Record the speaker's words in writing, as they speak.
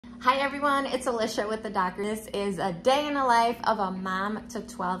Hi everyone, it's Alicia with the Dougherty. This is a day in the life of a mom to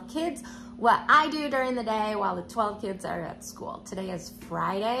 12 kids. What I do during the day while the 12 kids are at school. Today is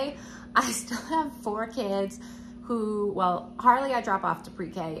Friday. I still have 4 kids who, well, Harley I drop off to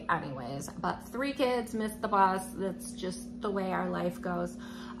pre-K anyways, but 3 kids missed the bus. That's just the way our life goes.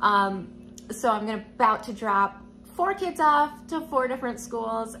 So I'm about to drop 4 kids off to 4 different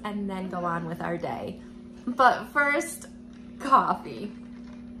schools and then go on with our day. But first, coffee.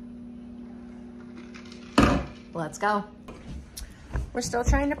 Let's go. We're still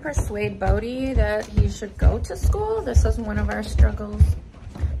trying to persuade Bodie that he should go to school. This is one of our struggles.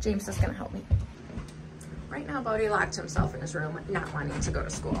 James is gonna help me. Right now, Bodie locked himself in his room, not wanting to go to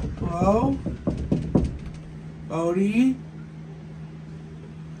school. Hello? Bodie?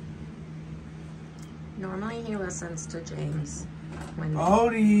 Normally he listens to James when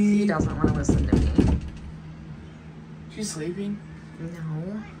Bodie! he doesn't want to listen to me. She's sleeping?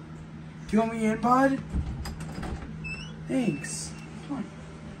 No. Do you want me in, bud? Thanks. Come on.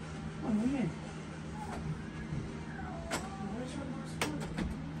 Come on, let me in.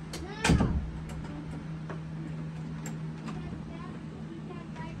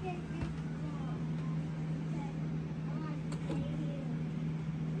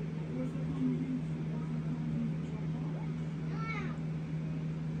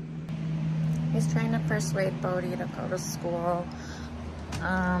 He's trying to persuade Bodie to go to school.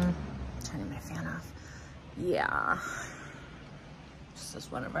 Turning my fan off. Yeah. This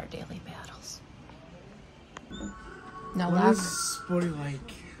is one of our daily battles. No what love. is Bodie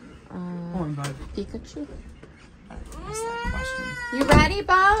like? Hold on, bud. Pikachu? I asked that question. You ready,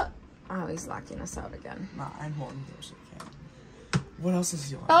 Bo? Oh, he's locking us out again. Nah, I'm holding the door so you can. What else is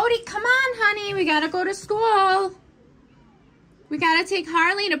he like? Bodie, come on, honey. We gotta go to school. We gotta take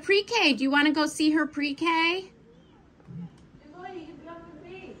Harley to pre-K. Do you want to go see her pre-K?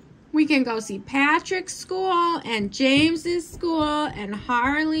 We can go see Patrick's school and James's school and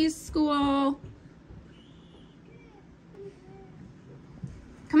Harley's school.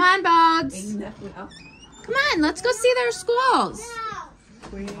 Come on, Bodes. Come on, let's go see their schools.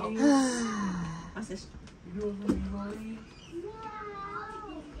 Bodie,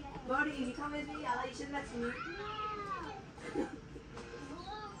 you come with me? I'll let you sit next to me.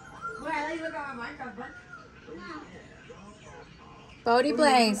 Wait, I'll let you look at my Minecraft book. Bodie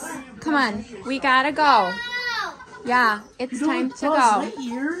Blaze, come on. We gotta go. Yeah, it's time to go.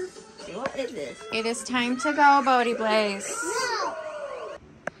 What is this? It is time to go, Bodie Blaze. No.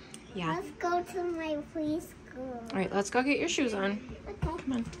 Yeah. Let's go to my preschool. All right, let's go get your shoes on. Okay.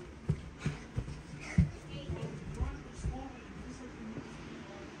 Come on.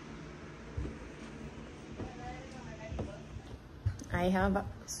 I have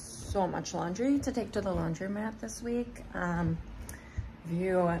so much laundry to take to the laundromat this week. If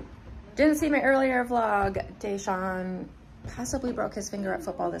you didn't see my earlier vlog, Deshaun possibly broke his finger at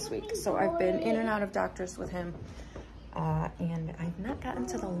football this week. So I've been in and out of doctors with him. And I've not gotten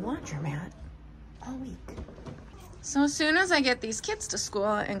to the laundromat all week. So as soon as I get these kids to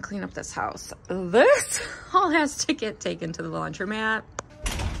school and clean up this house, this all has to get taken to the laundromat.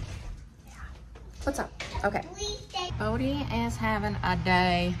 Yeah. What's up? Okay. Bodie is having a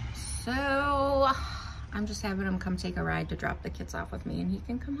day. So I'm just having him come take a ride to drop the kids off with me and he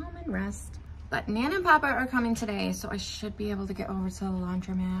can come home and rest. But Nan and Papa are coming today, so I should be able to get over to the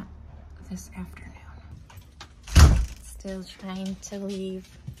laundromat this afternoon. Still trying to leave.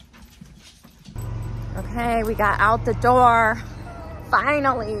 Okay, we got out the door.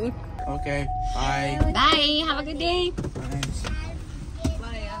 Finally. Okay, bye. Bye, have a good day. Bye.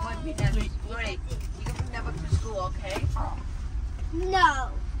 Buddy, I want to be that. Buddy, you can bring that book to school, okay? No.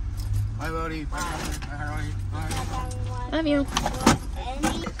 Bye, Bodie. Bye, Harley. Bye. Love you.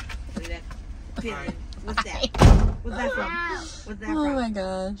 Look at that. Period. What's that? What's that from? What's that Oh from? my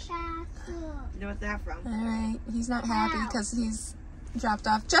gosh. You know what's that from? All right, he's not happy because he's dropped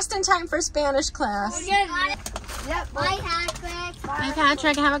off just in time for Spanish class. Yep. Bye, Bye, Patrick.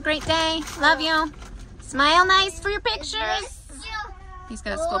 Patrick. Have a great day. Love you. Smile nice for your pictures. He's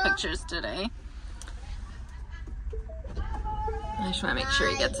got school pictures today. I just want to make sure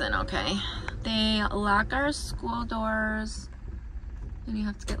he gets in okay. They lock our school doors and you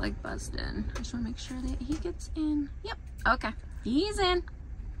have to get like buzzed in. I just want to make sure that he gets in. Yep. Okay. He's in.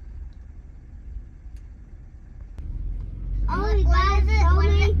 Oh, what is it?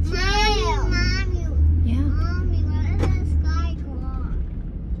 Mommy, Yeah. Mommy, what is the sky called?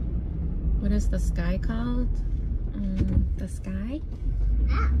 What is the sky called? The sky?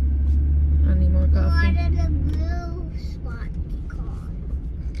 Ah. I need more coffee. What is the blue spot called?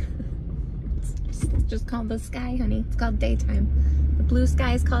 It's just called the sky, honey. It's called daytime. The blue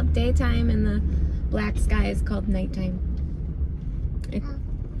sky is called daytime and the black sky is called nighttime.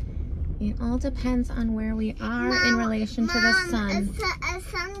 It all depends on where we are in relation to the sun. The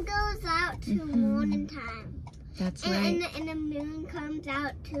sun goes out to morning time. That's right. And the moon comes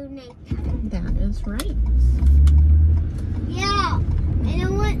out to nighttime. That is right. Yeah. And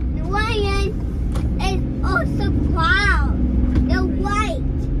the lion is also clouds. They're white.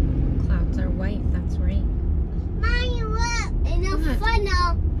 Clouds are white. That's right. Mommy, look. And the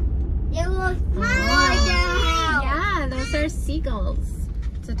funnel, it was Yeah, those are seagulls.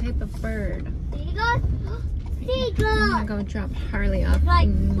 It's a type of bird. Seagulls? Seagulls. I'm gonna go drop Harley off Like,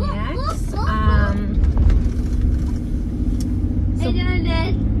 next. look.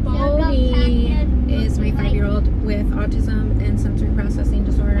 Bodie is my 5-year-old with autism and sensory processing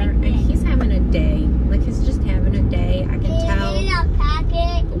disorder, and he's having a day. Like, he's just having a day. I can tell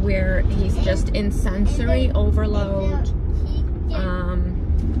where he's just in sensory overload.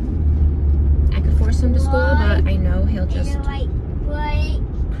 I could force him to school, but I know he'll just cry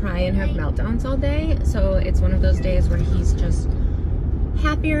and have meltdowns all day. So it's one of those days where he's just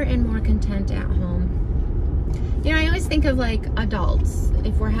happier and more content at home. You know, I always think of like adults.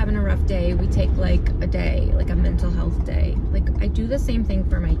 If we're having a rough day, we take like a day, like a mental health day. Like, I do the same thing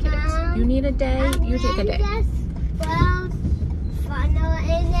for my kids. You need a day, you take a day.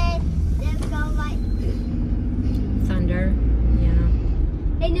 Thunder, yeah.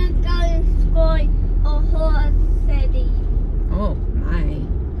 They don't go to school or whole city. Oh my.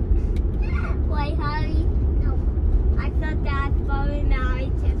 Wait, Harley? No. I thought that's probably now I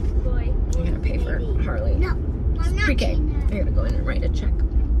just school. I gotta pay for Harley. No, I'm not Pre-K. doing that. I gotta go in and write a check.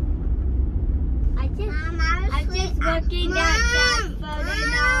 I'm just looking at that photo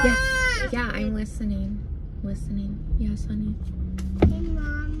now. Yeah, I'm listening. Listening. Yes, honey. Hey,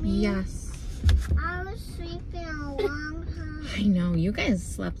 Mommy. Yes. I was sleeping a long time. I know, you guys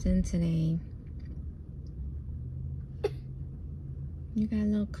slept in today. You got a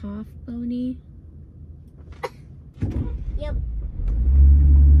little cough, Bodie? Yep.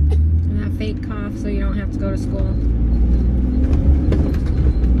 That fake cough so you don't have to go to school.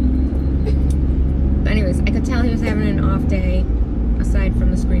 But anyways, I could tell he was having an off day, aside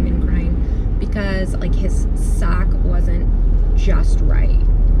from the screaming and crying, because like his sock wasn't just right.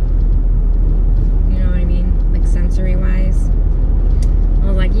 You know what I mean? Like sensory wise. I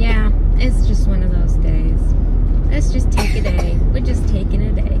was like, yeah, it's just one of those days. Let's just take a day. We're just taking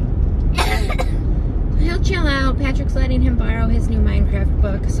a day. He'll chill out. Patrick's letting him borrow his new Minecraft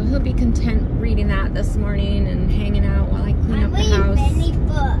book, so he'll be content reading that this morning and hanging out while I clean up the house. I'm reading Benny's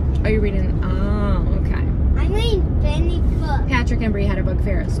book. Are you reading? Oh, okay. I'm reading Benny's book. Patrick and Bree had a book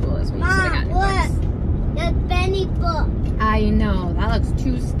fair at school this week, so they got new Mom, books. look. The Benny book. I know. That looks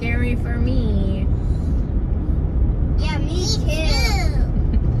too scary for me. Yeah, me too.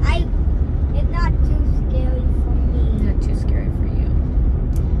 It's not too scary for me. Not too scary for you.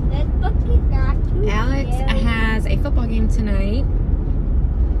 This book is not too Alex scary. has a football game tonight.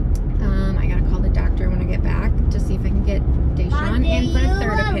 I gotta call the doctor when I get back to see if I can get Deshaun in for a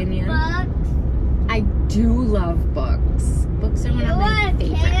third opinion. Books? I do love books. Books are one of my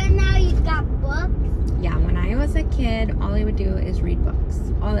You favorite. now you got books? Yeah, when I was a kid, all I would do is read books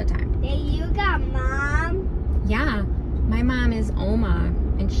all the time. Then you got mom? Yeah, my mom is Oma,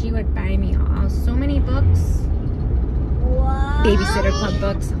 and she would buy me so many books. What? Babysitter Club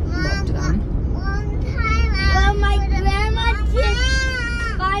books, loved them. One time well, my grandma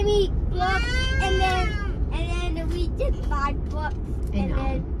just buy me books, and then we just buy books, I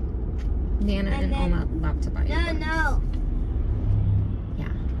know. Nana and Oma love to buy you books. No.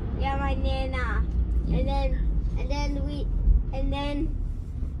 Yeah. Yeah, my Nana. Yeah.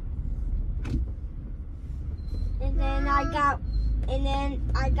 And then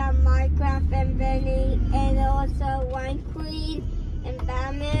I got Minecraft and Benny and also Wine Queen and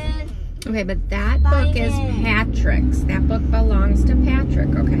Batman. Okay, but that book is Patrick's. That book belongs to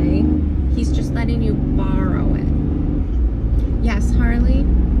Patrick, okay? He's just letting you borrow it. Yes, Harley?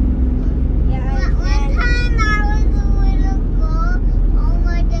 Yeah, one time I was a little girl,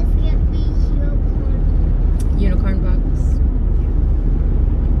 Oma just gave me Unicorn books.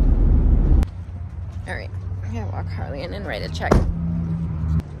 Alright, I'm gonna walk Harley in and write a check.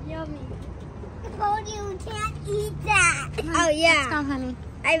 Yummy. I told you can't eat that. Oh yeah. Let's go, honey.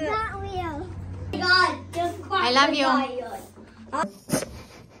 I'm not real. God, just I love you.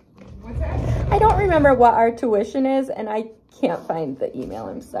 I don't remember what our tuition is, and I can't find the email.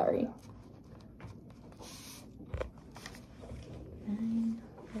 I'm sorry.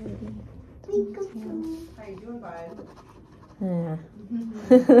 How you doing, bud? Yeah.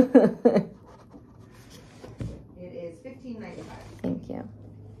 It is $50 $15.95. Thank you.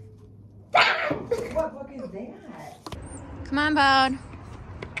 What book is that? Come on, Bode.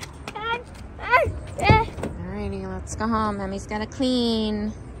 Alrighty, let's go home. Mommy's gotta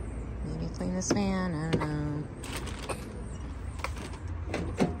clean. Maybe clean this fan. I don't know.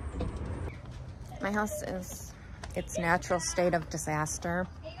 My house is its natural state of disaster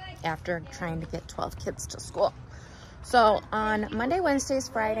after trying to get 12 kids to school. So on Monday, Wednesdays,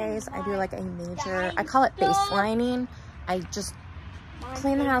 Fridays, I do like a major, I call it baselining. I just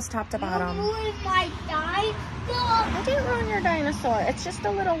clean the house top to bottom. You ruined my dinosaur. I didn't ruin your dinosaur. It's just a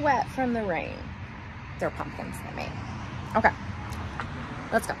little wet from the rain. They're pumpkins I made. Okay,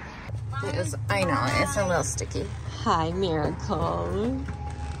 let's go. It is, I know, it's a little sticky. Hi, Miracle.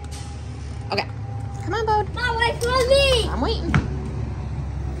 Okay, come on, Bode. Mom, wait for me. I'm waiting.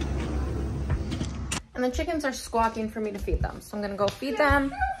 And the chickens are squawking for me to feed them. So I'm gonna go feed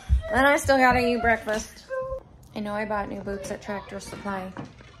them. Then I still gotta eat breakfast. I know I bought new boots at Tractor Supply.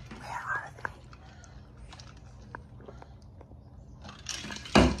 Where are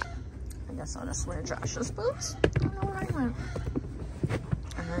they? I guess I'll just wear Josh's boots. I don't know where I went.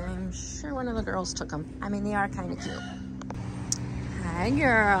 I'm sure one of the girls took them. I mean, they are kind of cute. Hi,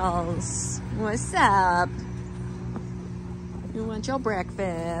 girls. What's up? You want your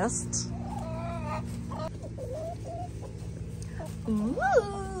breakfast?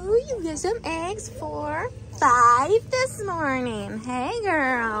 Ooh, you get some eggs for $5 this morning. Hey,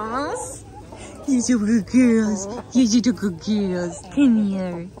 girls. You're so good girls. You're so good girls. Come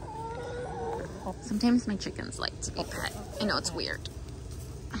here. Sometimes my chickens like to be pet. I know it's weird.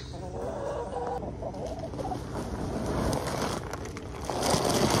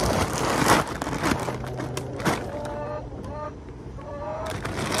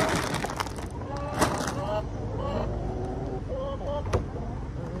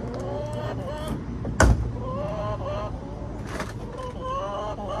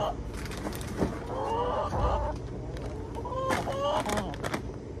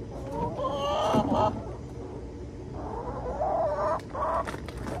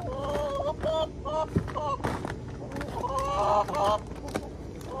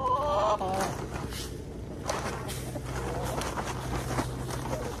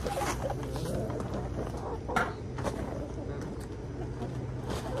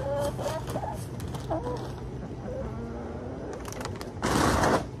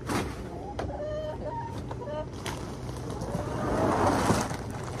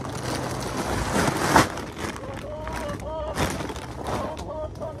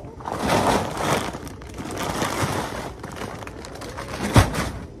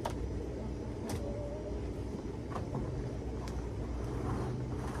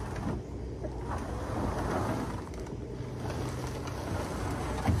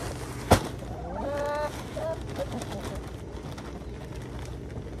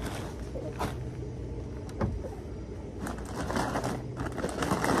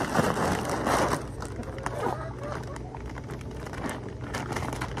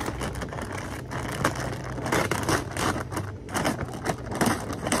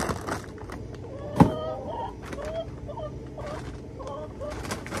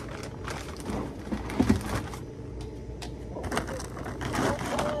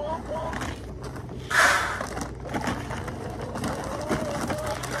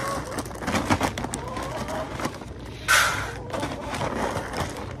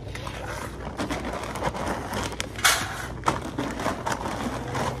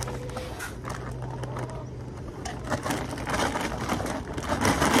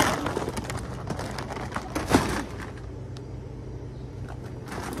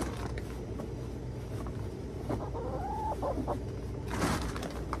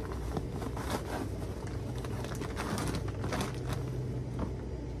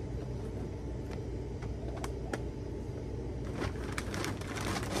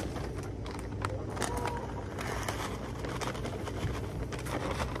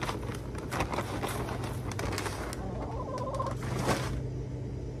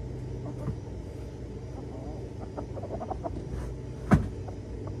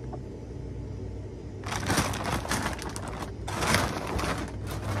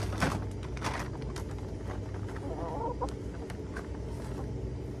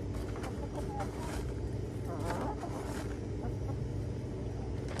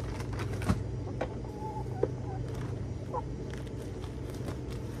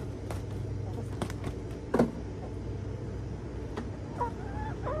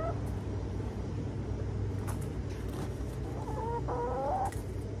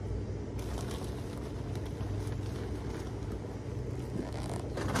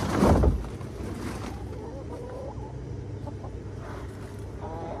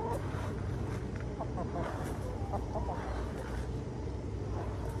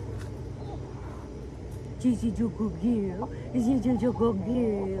 She's a good girl. She's a good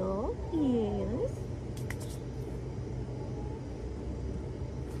girl. Yes.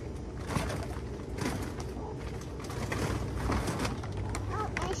 Oh,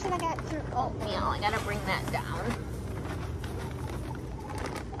 I should have got your oatmeal. I gotta bring that down.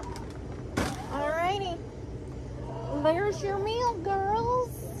 Alrighty. There's your meal,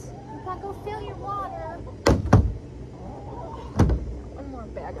 girls. You gotta go fill your water. One more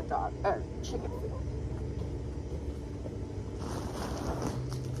bag of chicken food.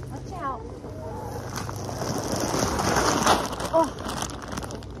 Watch out. Oh.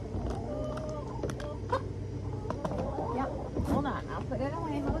 Yep. Hold on. I'll put it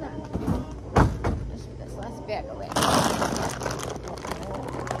away. Hold on. Just put this last bag away.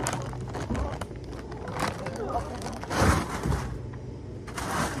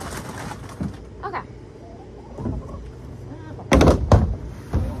 Okay.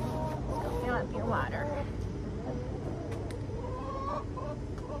 Fill up your water.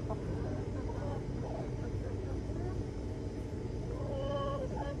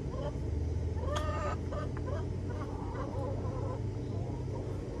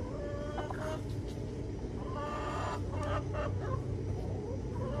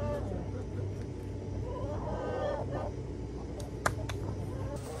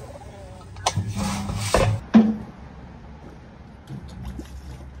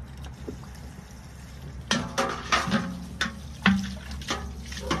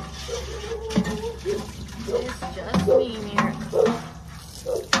 It's just me here.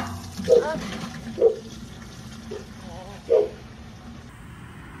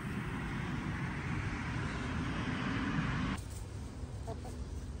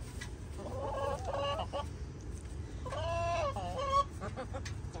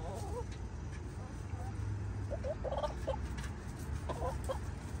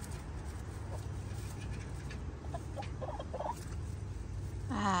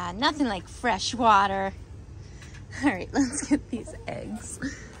 Nothing like fresh water. All right, let's get these eggs.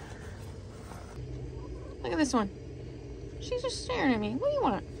 Look at this one. She's just staring at me. What do you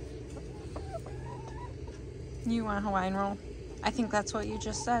want? You want a Hawaiian roll? I think that's what you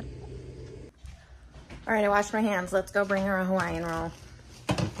just said. All right, I washed my hands. Let's go bring her a Hawaiian roll.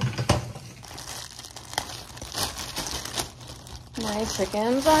 My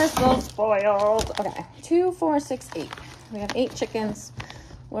chickens are so spoiled. Okay, 2, 4, 6, 8. We have 8 chickens.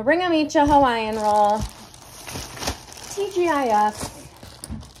 We'll bring them each a Hawaiian roll. TGIF.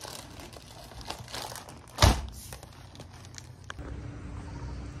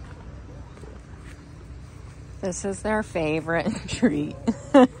 This is their favorite treat.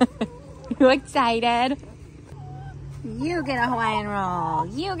 You excited? You get a Hawaiian roll.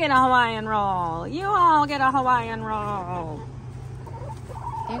 You get a Hawaiian roll. You all get a Hawaiian roll.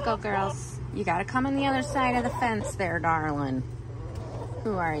 There you go, girls. You gotta come on the other side of the fence there, darling.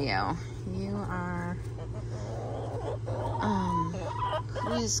 Who are you? You are,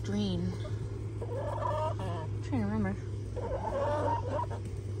 who is green? I'm trying to remember.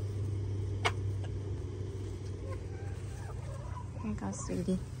 Here you go,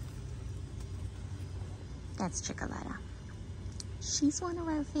 sweetie. That's Chocolata. She's one of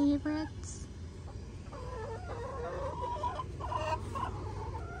our favorites.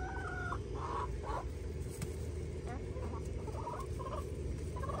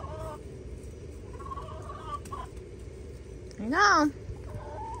 There you go.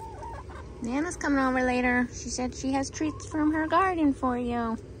 Nana's coming over later. She said she has treats from her garden for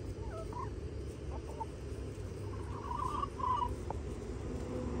you.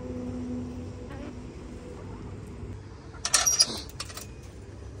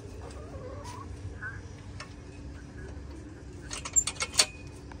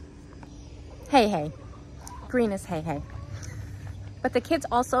 Hey, hey. Green is Hey, hey. But the kids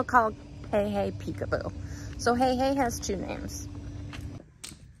also call Hey, hey Peekaboo. So Hey, hey has 2 names.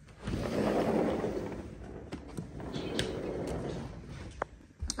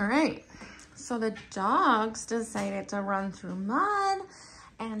 All right, so the dogs decided to run through mud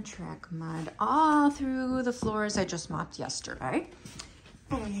and track mud all through the floors I just mopped yesterday.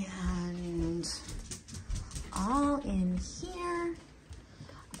 And all in here,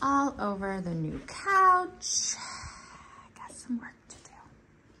 all over the new couch. I got some work to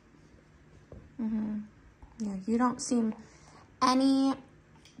do. Yeah, you don't seem any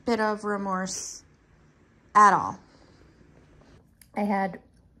bit of remorse at all. I had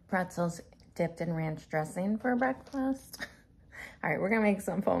pretzels dipped in ranch dressing for breakfast. All right, we're gonna make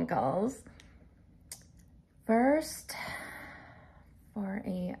some phone calls. First, for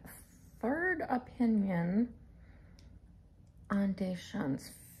a third opinion on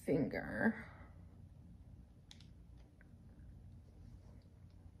Deshawn's finger.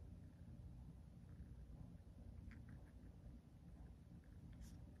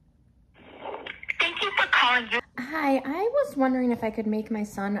 Hi, I was wondering if I could make my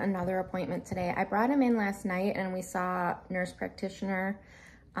son another appointment today. I brought him in last night and we saw nurse practitioner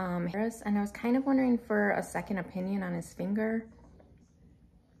Harris, and I was kind of wondering for a second opinion on his finger.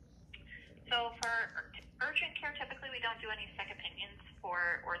 So for urgent care, typically we don't do any second opinions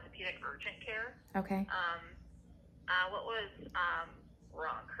for orthopedic urgent care. Okay. What was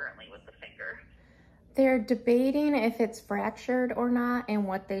wrong currently with the finger? They're debating if it's fractured or not and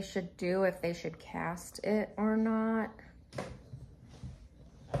what they should do, if they should cast it or not.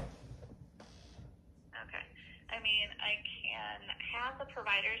 Okay. I mean, I can have the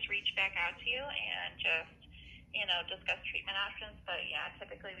providers reach back out to you and just, you know, discuss treatment options. But yeah,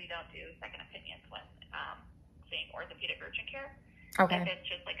 typically we don't do second opinions when seeing orthopedic urgent care. Okay. If it's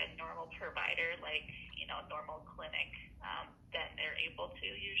just like a normal provider, like, you know, a normal clinic, then they're able to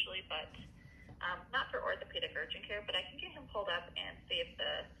usually, but not for orthopedic urgent care. But I can get him pulled up and see if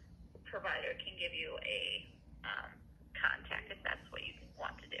the provider can give you a contact if that's what you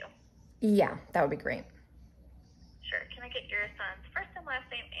want to do. Yeah, that would be great. Sure. Can I get your son's first and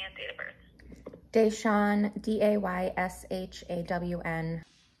last name and date of birth? Dayshawn, Dayshhawn.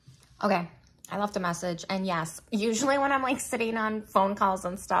 Okay, I left a message, and yes, usually when I'm like sitting on phone calls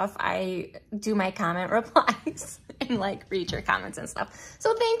and stuff, I do my comment replies and like read your comments and stuff.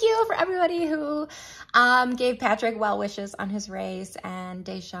 So thank you for everybody who gave Patrick well wishes on his race, and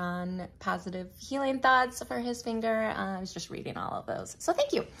Dayshawn positive healing thoughts for his finger. I was just reading all of those. So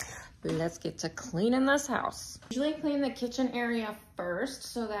thank you. Let's get to cleaning this house. Usually clean the kitchen area first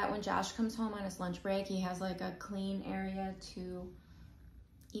so that when Josh comes home on his lunch break, he has like a clean area to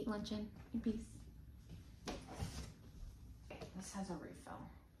eat lunch in peace. Okay, this has a refill.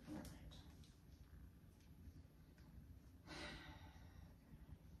 Never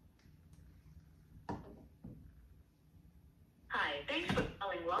mind. Hi, thanks for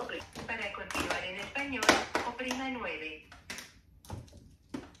calling Walgreens. Para continuar en español, oprima 9.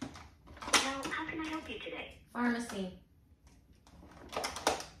 Now, how can I help you today? Pharmacy.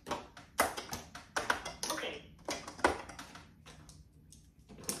 Okay.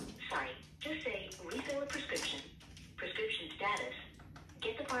 Sorry, just say refill a prescription, prescription status,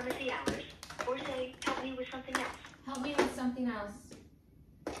 get the pharmacy hours, or say help me with something else. Help me with something else.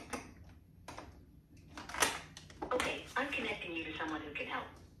 Okay, I'm connecting you to someone who can help.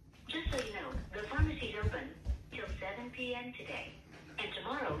 Just so you know, the pharmacy's open till 7 p.m. today, and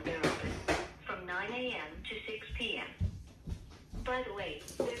tomorrow they're open from 9 a.m. to 6 p.m. By the way,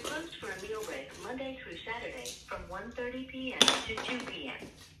 they're closed for a meal break Monday through Saturday from 1:30 p.m. to 2 p.m.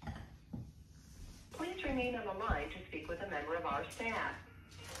 Please remain on the line to speak with a member of our staff.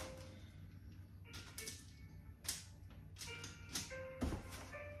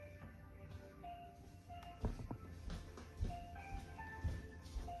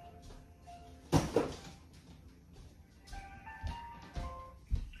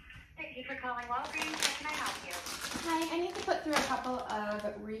 Thank you for calling Walgreens. How can I help you? Hi, I need to put through a couple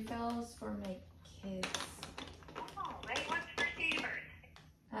of refills for my kids. All right. What's first date of birth?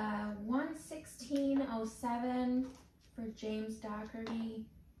 1/16/07 for James Dougherty.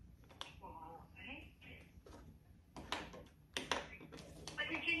 All right. What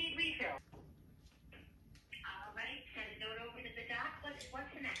did you need refill? All right. Send a note over to the doc.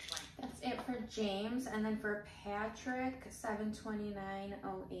 What's the next one? That's it for James, and then for Patrick,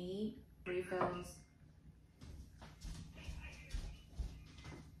 7/29/08 refills.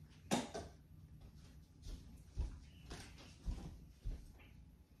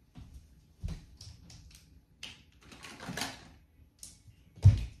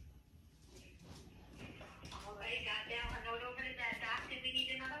 All right. Got down a note over to that doc. Did we need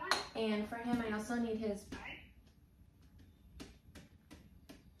another one? And for him, I also need his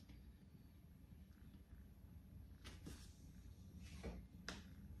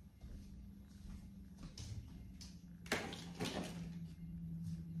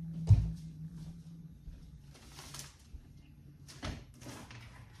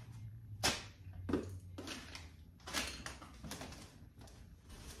right.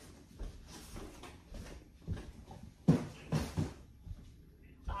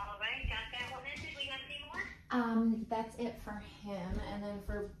 All right. Got that one in. Did we have any more? that's it for him. And then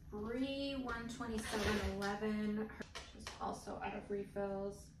for Bree, 1/27/11, she's also out of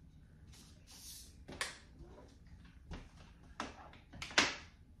refills.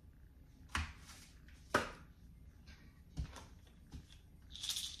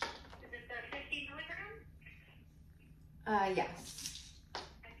 Is it the 50 milligram? Yes. I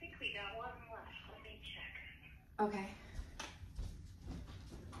think we got one left. Let me check. Okay.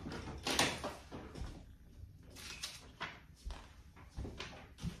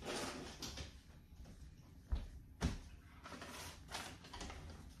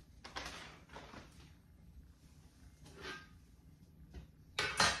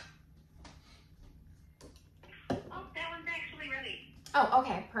 Oh,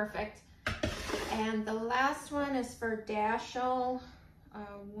 okay, perfect. And the last one is for Dashel,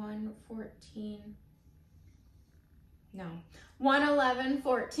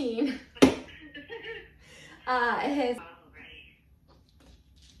 111:14. His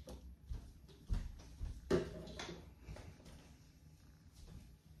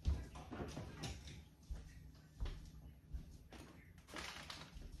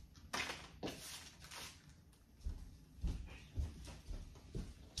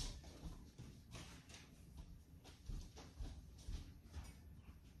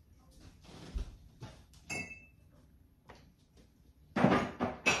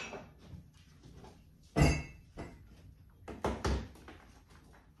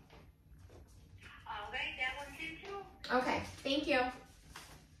Okay, thank you.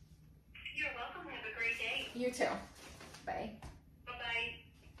 You're welcome. Have a great day. You too. Bye. Bye-bye.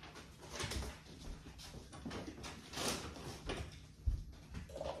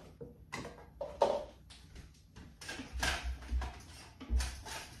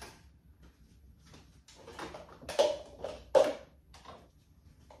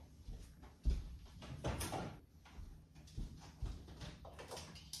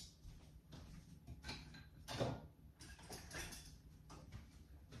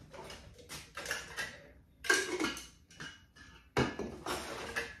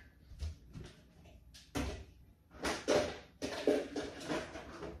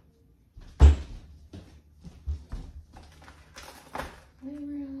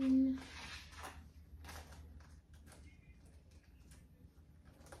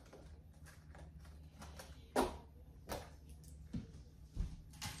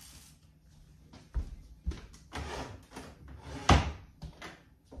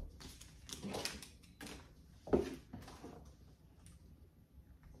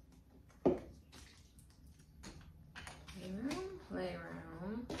 Playroom.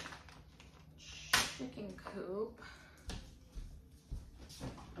 Playroom. Chicken coop.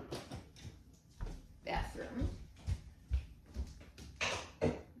 Bathroom.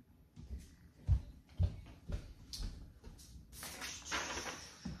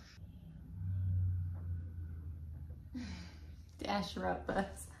 Dash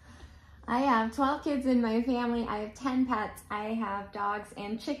Ruppus. I have 12 kids in my family. I have 10 pets. I have dogs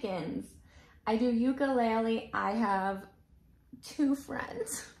and chickens. I do ukulele. I have 2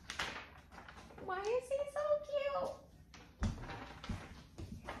 friends. Why is he so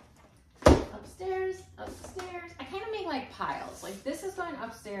cute? Upstairs, upstairs. I kind of make like piles. Like this is going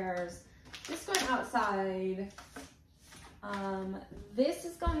upstairs. This going outside. This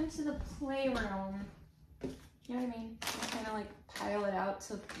is going to the playroom. You know what I mean? I kind of like pile it out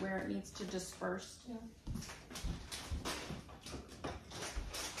to where it needs to disperse to.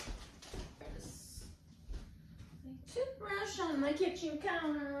 There's a toothbrush on my kitchen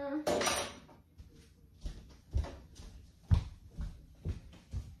counter.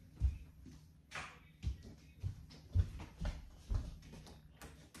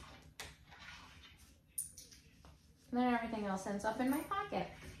 And then everything else ends up in my pocket.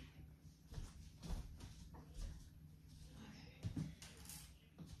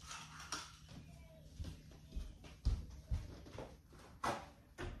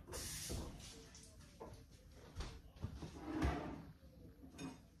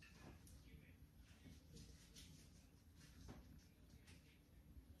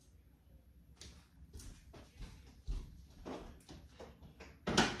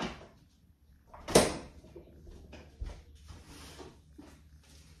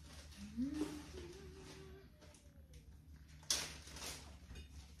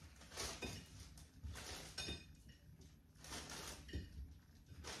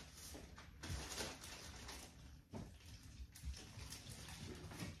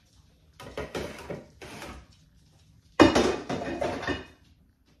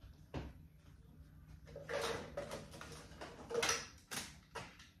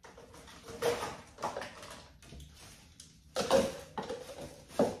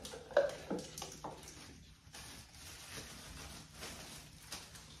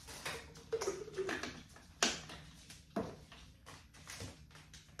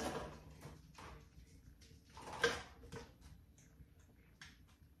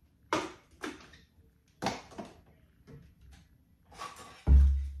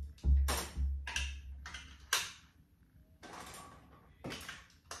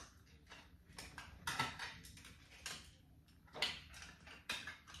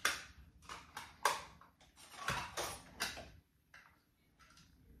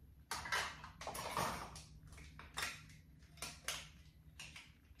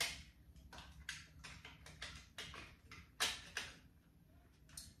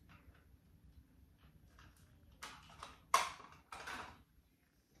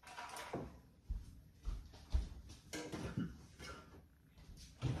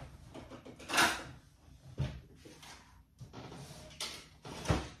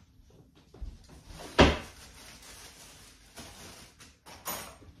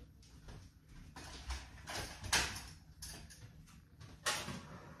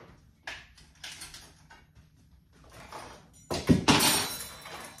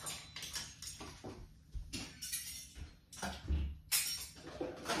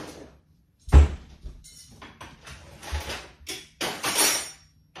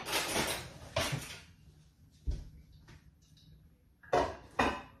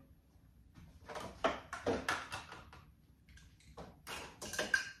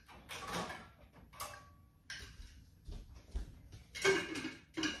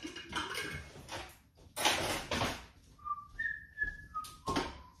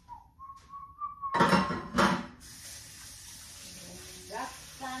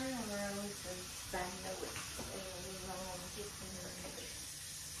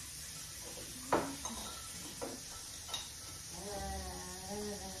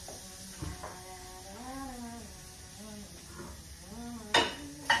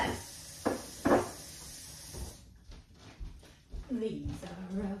 These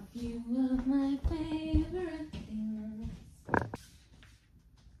are a few of my favorite things.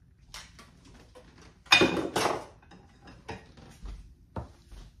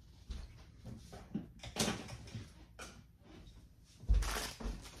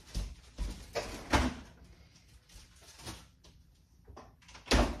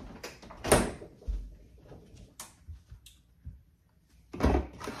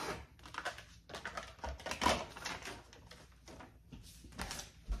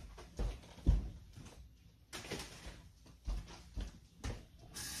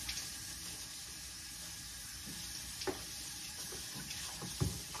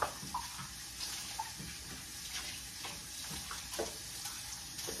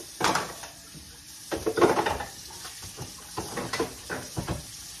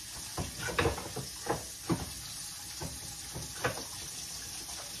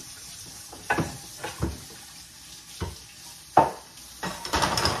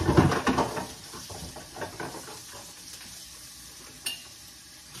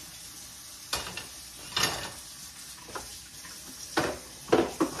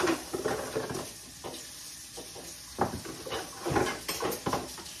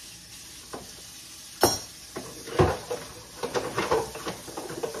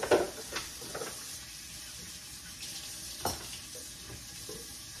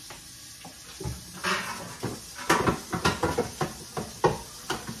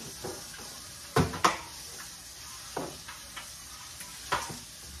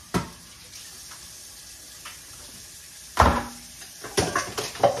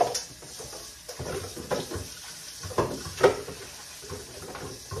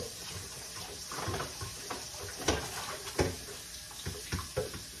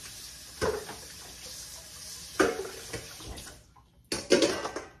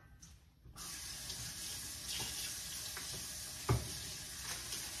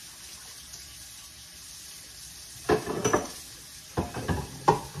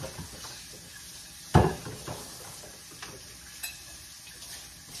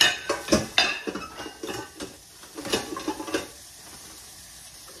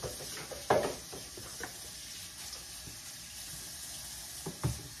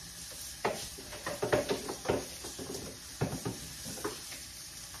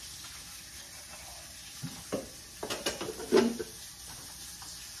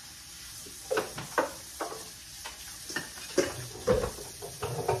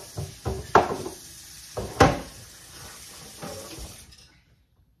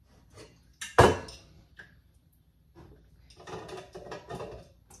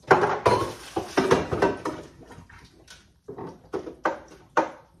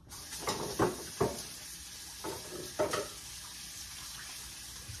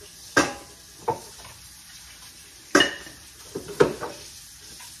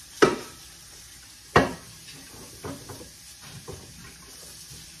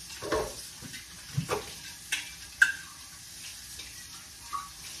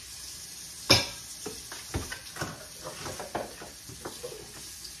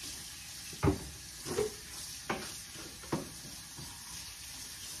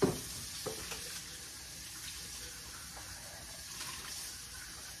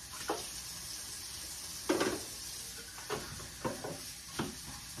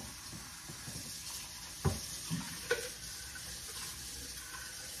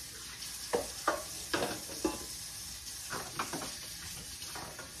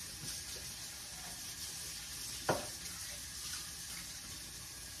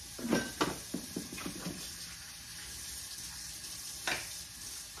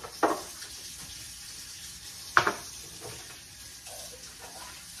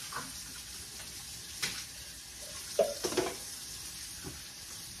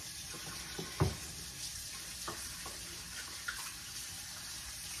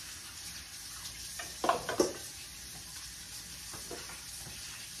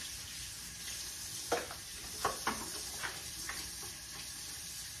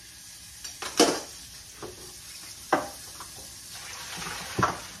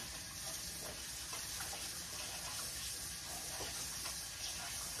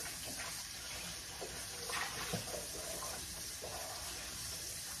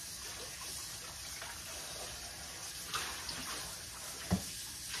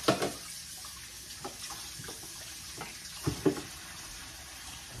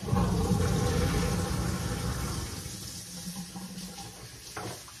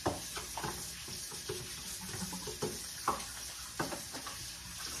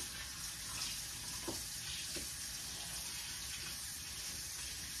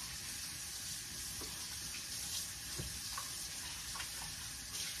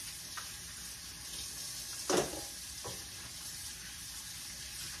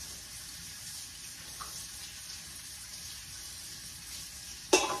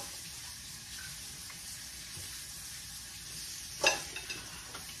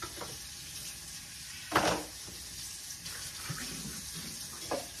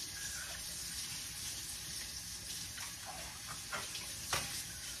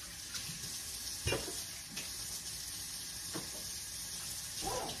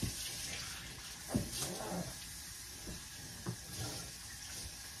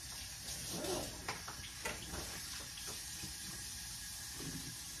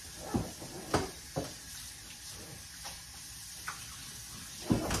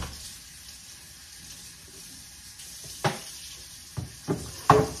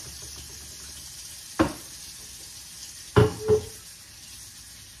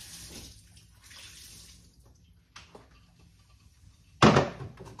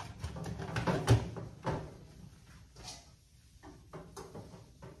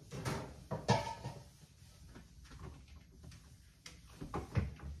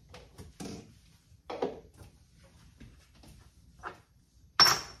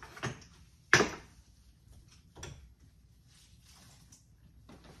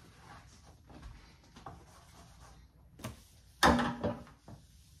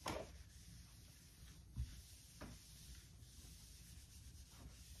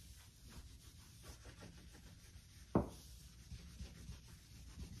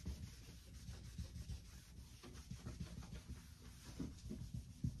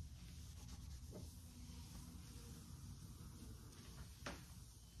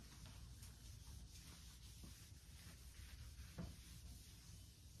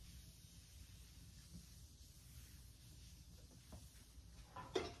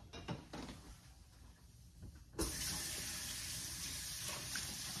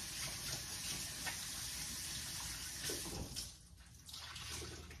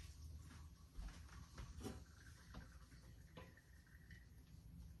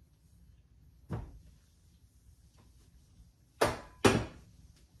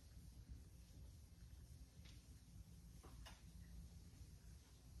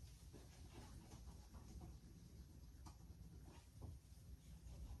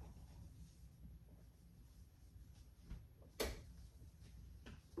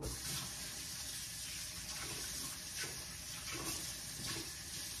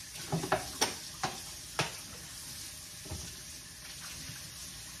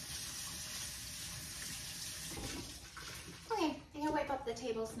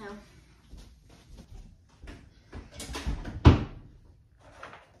 tables now.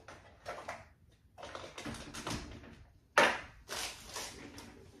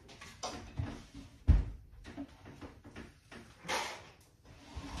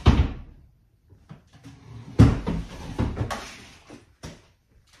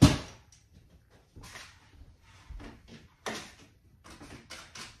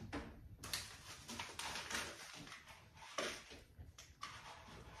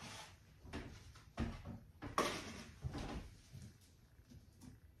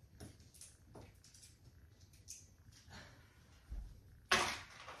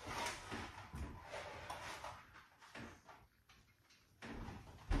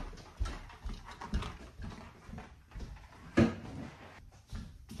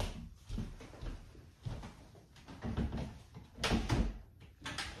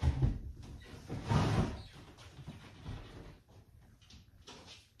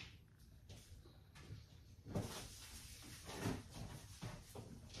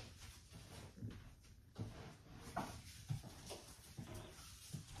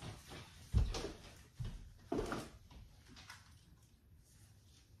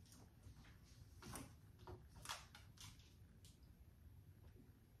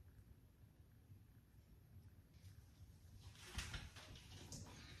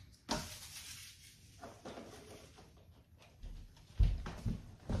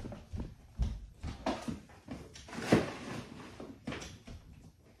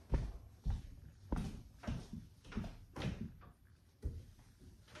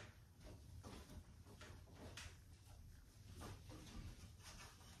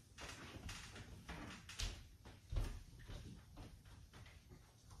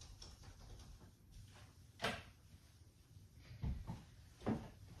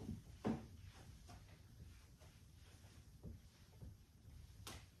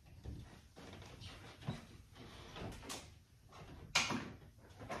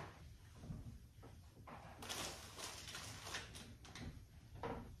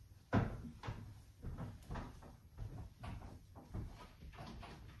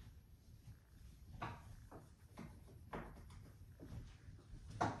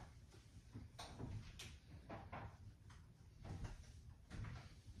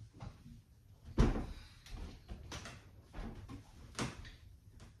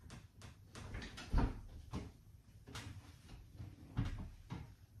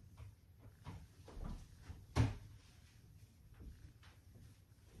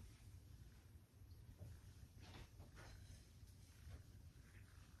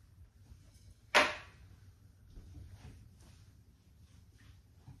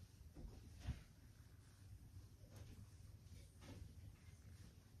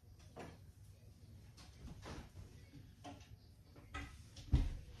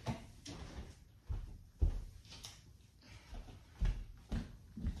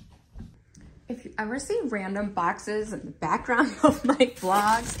 If you ever see random boxes in the background of my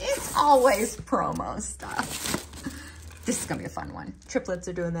vlogs, it's always promo stuff. This is gonna be a fun one. Triplets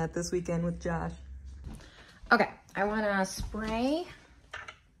are doing that this weekend with Josh. Okay, I wanna spray.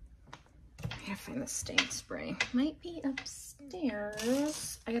 I gotta find the stain spray. Might be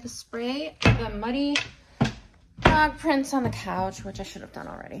upstairs. I gotta spray the muddy dog prints on the couch, which I should have done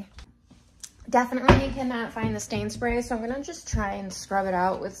already. Definitely cannot find the stain spray, so I'm gonna just try and scrub it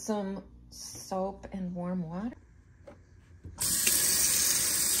out with some soap and warm water.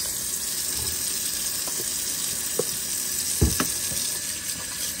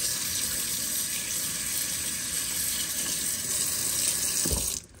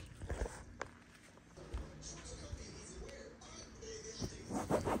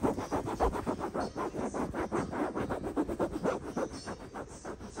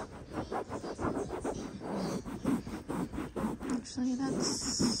 Actually,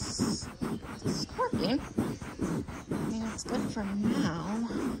 that's working. I mean, it's good for now.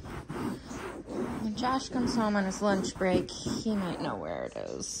 When Josh comes home on his lunch break, he might know where it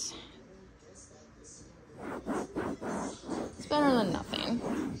is. It's better than nothing.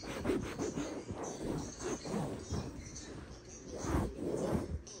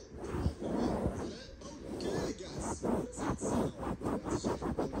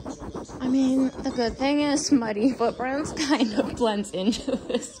 I mean, the good thing is muddy footprints kind of blends into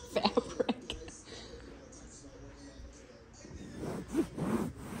this fabric.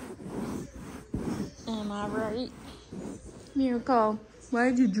 Am I right? Miracle,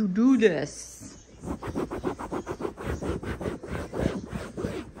 why did you do this? Who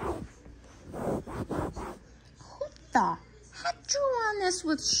the heck drew on this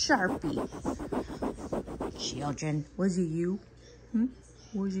with Sharpie? Children, was it you? Hmm?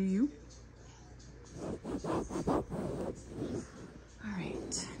 Was it you? All right,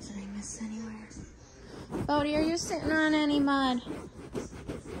 did I miss anywhere? Bodie, are you sitting on any mud?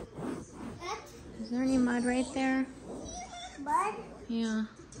 Is there any mud right there? Mud? Yeah.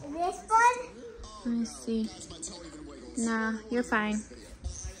 This one? Let me see. Nah, you're fine.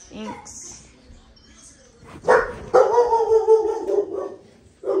 Thanks. What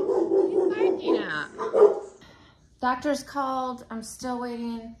are you barking at? Doctor's called. I'm still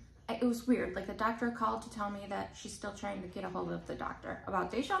waiting. It was weird. Like, the doctor called to tell me that she's still trying to get a hold of the doctor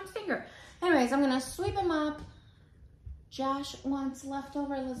about Deshaun's finger. Anyways, I'm gonna sweep him up. Josh wants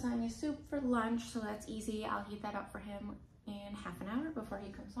leftover lasagna soup for lunch, so that's easy. I'll heat that up for him in half an hour before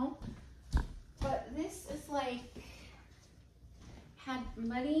he comes home. But this is like, had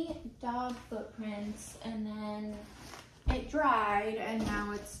muddy dog footprints, and then it dried, and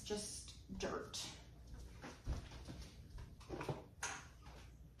now it's just dirt.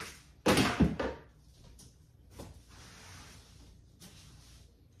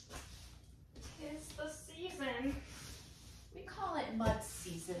 Tis the season. We call it mud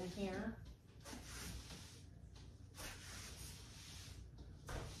season here.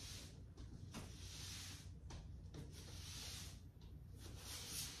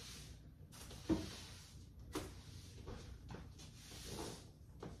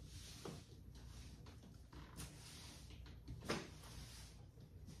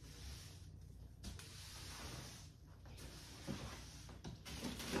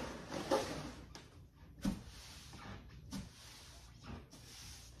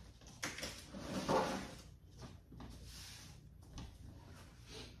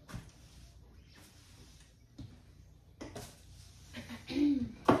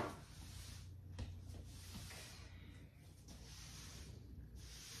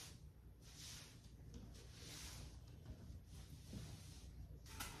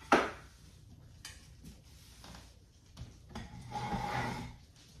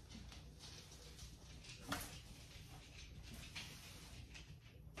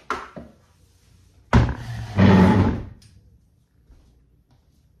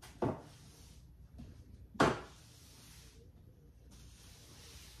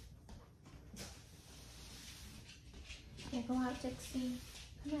 Yeah, go out, Dixie.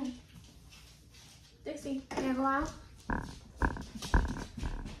 Come on. Dixie, can I go out?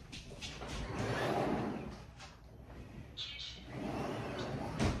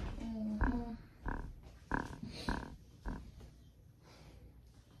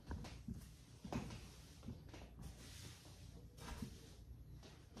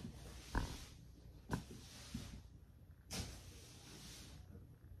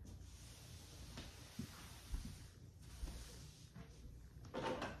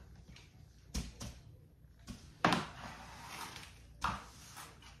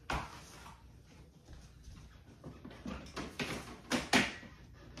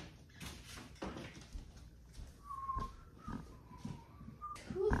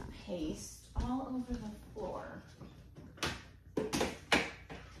 Toothpaste all over the floor.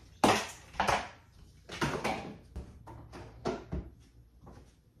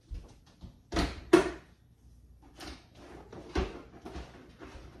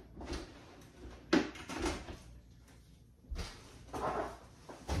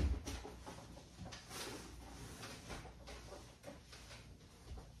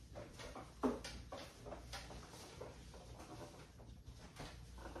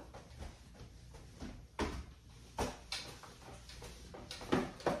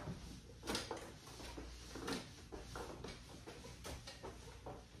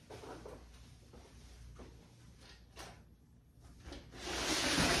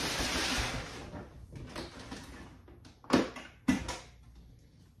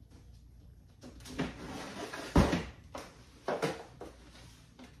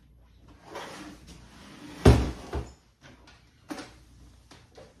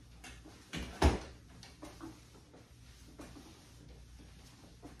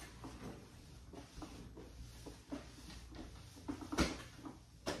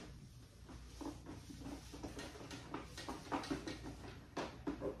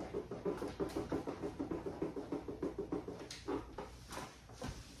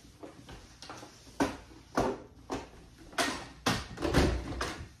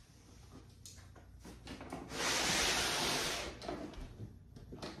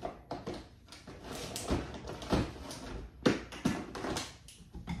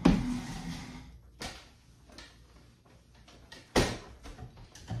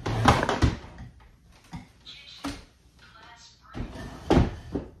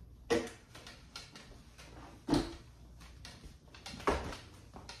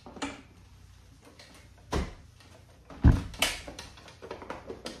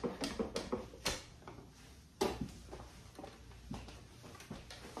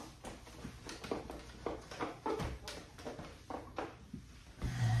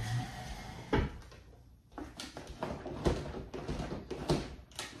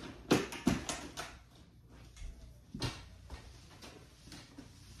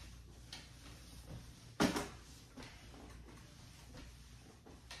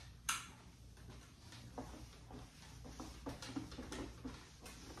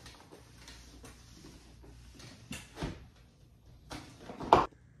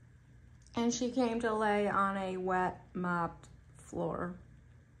 And she came to lay on a wet, mopped floor.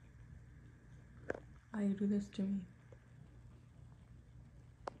 Why you do this to me?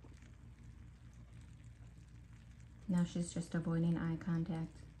 Now she's just avoiding eye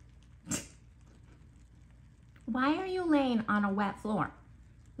contact. Why are you laying on a wet floor?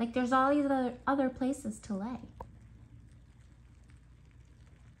 Like there's all these other places to lay.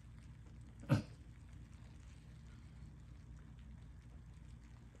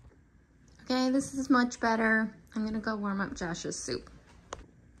 Okay, this is much better. I'm gonna go warm up Josh's soup.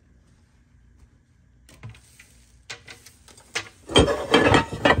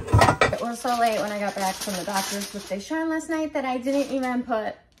 It was so late when I got back from the doctor's with Deshaun last night that I didn't even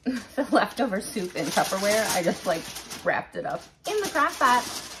put the leftover soup in Tupperware. I just like wrapped it up in the crock pot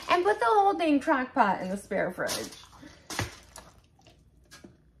and put the whole dang crock pot in the spare fridge.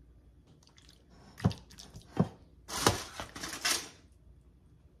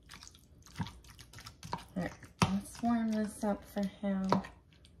 Alright, let's warm this up for him.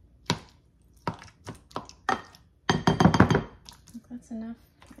 I think that's enough.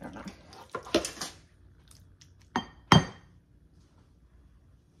 I don't know.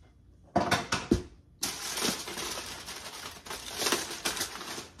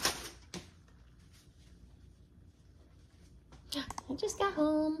 I just got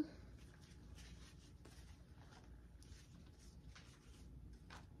home.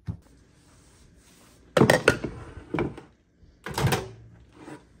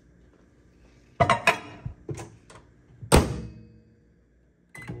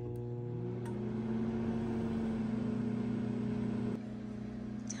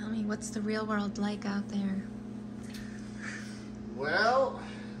 Tell me, what's the real world like out there? Well,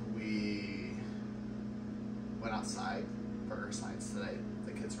 we went outside for earth science today.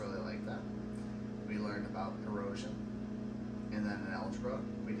 The kids really liked that. We learned about erosion. And then in algebra,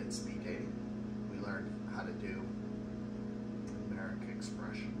 we did speed dating. We learned how to do numeric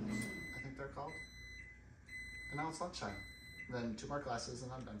expressions, I think they're called. And now it's lunchtime. Then 2 more classes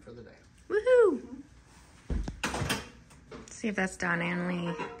and I'm done for the day. Woohoo! See if that's done,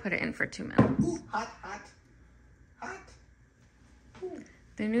 Annalie. Put it in for 2 minutes. Ooh, hot, hot, hot. Ooh.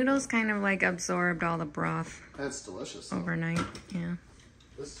 The noodles kind of like absorbed all the broth That's delicious. Though. overnight. Yeah.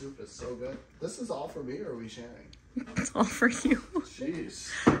 This soup is so good. This is all for me, or are we sharing? It's all for you. Jeez.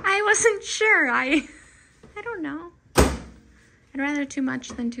 I wasn't sure. I don't know. I'd rather too much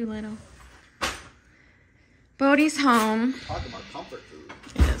than too little. Bodie's home. Talk about comfort food.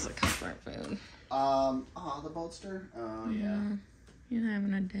 It is a comfort food. The Boatster. Oh, yeah. You're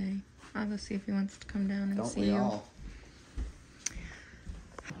having a day. I'll go see if he wants to come down and Don't see we you. all?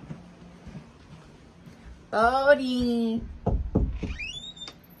 Bodie. Do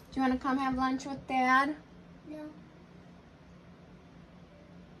you want to come have lunch with Dad? No.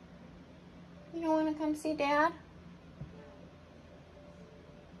 You don't want to come see Dad?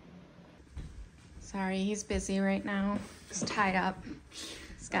 Sorry, he's busy right now. He's tied up.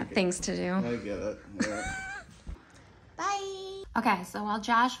 He's got things to do. I get it. Yeah. Bye. Okay, so while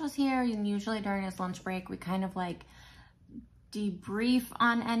Josh was here, and usually during his lunch break, we kind of like debrief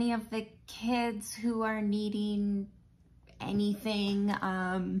on any of the kids who are needing anything,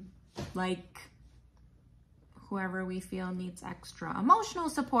 like whoever we feel needs extra emotional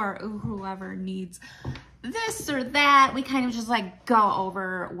support, whoever needs this or that. We kind of just like go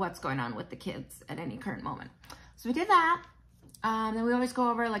over what's going on with the kids at any current moment. So we did that. Then we always go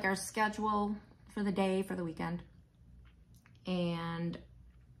over like our schedule for the day, for the weekend. And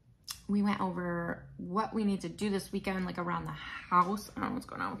we went over what we need to do this weekend, like around the house. I don't know what's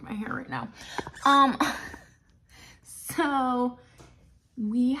going on with my hair right now. So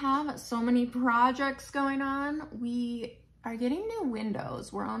we have so many projects going on. We are getting new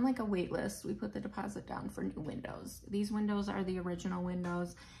windows. We're on like a wait list. We put the deposit down for new windows. These windows are the original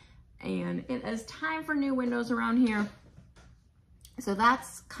windows, and it is time for new windows around here. So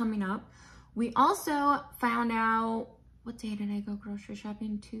that's coming up. We also found out, what day did I go grocery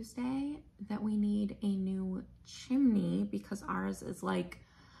shopping? Tuesday, that we need a new chimney because ours is like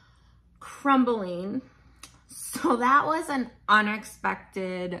crumbling. So that was an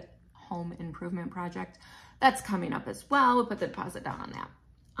unexpected home improvement project that's coming up as well. We put the deposit down on that.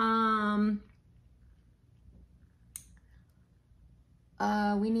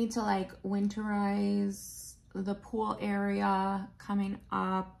 We need to like winterize the pool area coming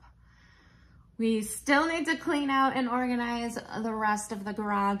up. We still need to clean out and organize the rest of the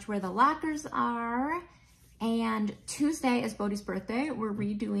garage where the lockers are. And Tuesday is Bodie's birthday. We're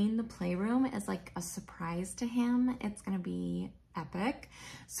redoing the playroom as like a surprise to him. It's gonna be epic.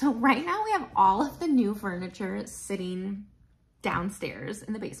 So right now we have all of the new furniture sitting downstairs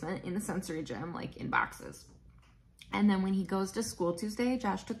in the basement in the sensory gym, like in boxes. And then when he goes to school Tuesday,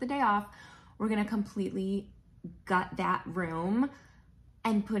 Josh took the day off, we're gonna completely gut that room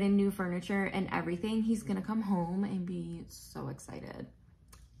and put in new furniture and everything. He's gonna come home and be so excited.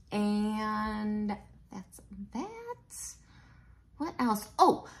 And that's that. What else?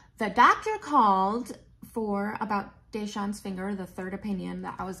 Oh, the doctor called for about Deshaun's finger, the third opinion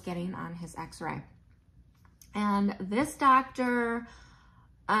that I was getting on his x-ray. And this doctor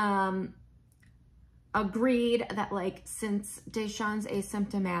agreed that, like, since Deshaun's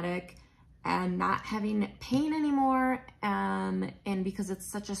asymptomatic and not having pain anymore, and because it's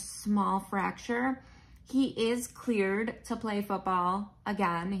such a small fracture, he is cleared to play football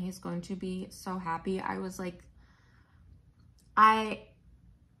again. He's going to be so happy. I was like,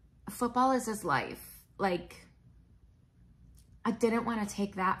 football is his life. Like, I didn't want to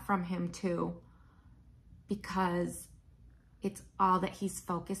take that from him too, because it's all that he's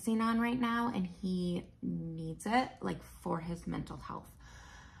focusing on right now, and he needs it, like, for his mental health.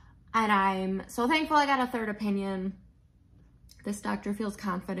 And I'm so thankful I got a third opinion. This doctor feels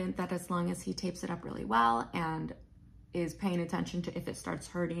confident that as long as he tapes it up really well and is paying attention to if it starts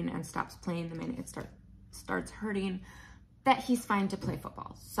hurting and stops playing the minute it starts hurting, that he's fine to play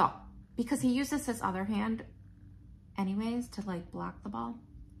football. So, because he uses his other hand anyways to, like, block the ball.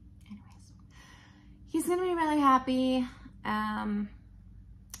 Anyways, he's gonna be really happy. And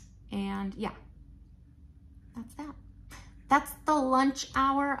yeah, that's that. That's the lunch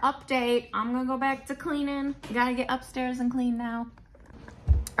hour update. I'm gonna go back to cleaning. Gotta get upstairs and clean now.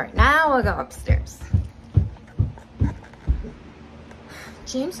 All right, now we'll go upstairs.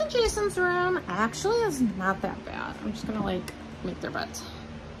 James and Jason's room actually is not that bad. I'm just gonna, like, make their beds.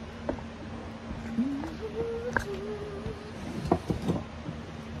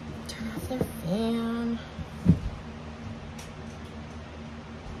 Turn off their fan.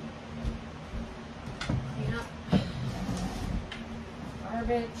 Clean up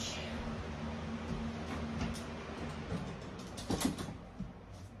garbage.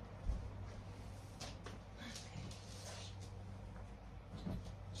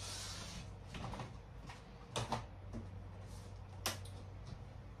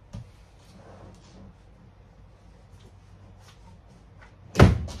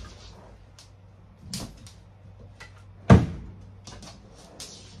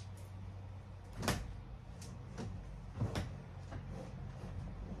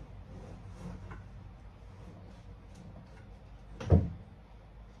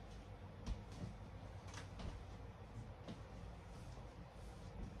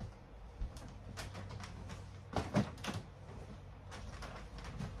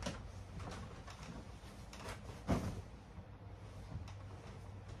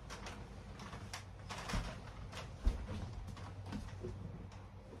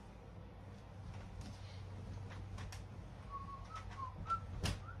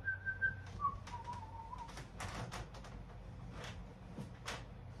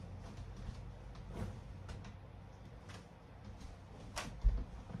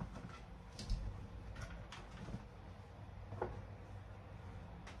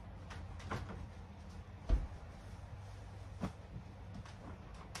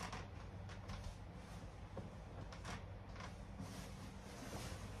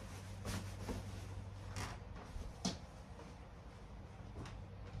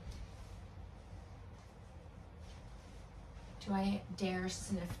 Do I dare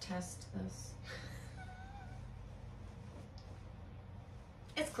sniff test this?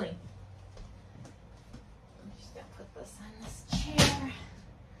 It's clean. I'm just gonna put this on this chair.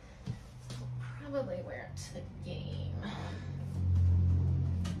 I'll probably wear it to the game.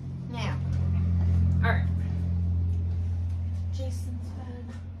 Now, all right. Jason's bed.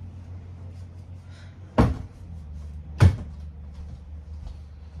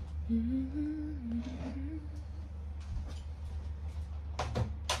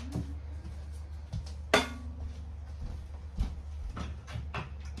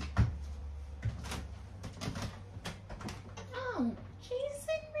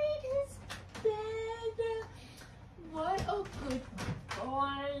 Jason made his bed. What a good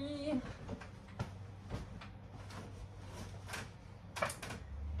boy.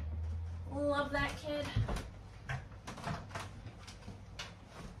 Love that kid.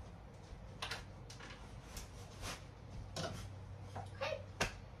 Okay.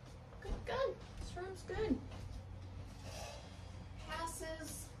 Good. This room's good.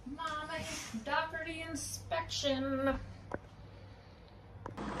 Passes Mommy's Dougherty inspection.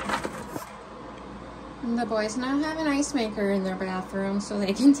 The boys now have an ice maker in their bathroom so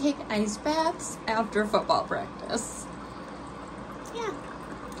they can take ice baths after football practice.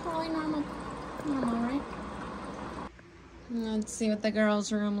 Totally normal. Normal, right? Let's see what the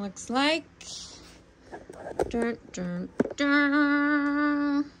girls' room looks like. Dun, dun,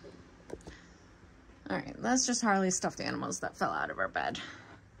 dun. All right, that's just Harley's stuffed animals that fell out of our bed.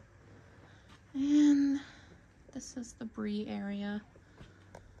 And this is the Brie area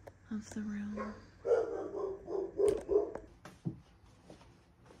of the room.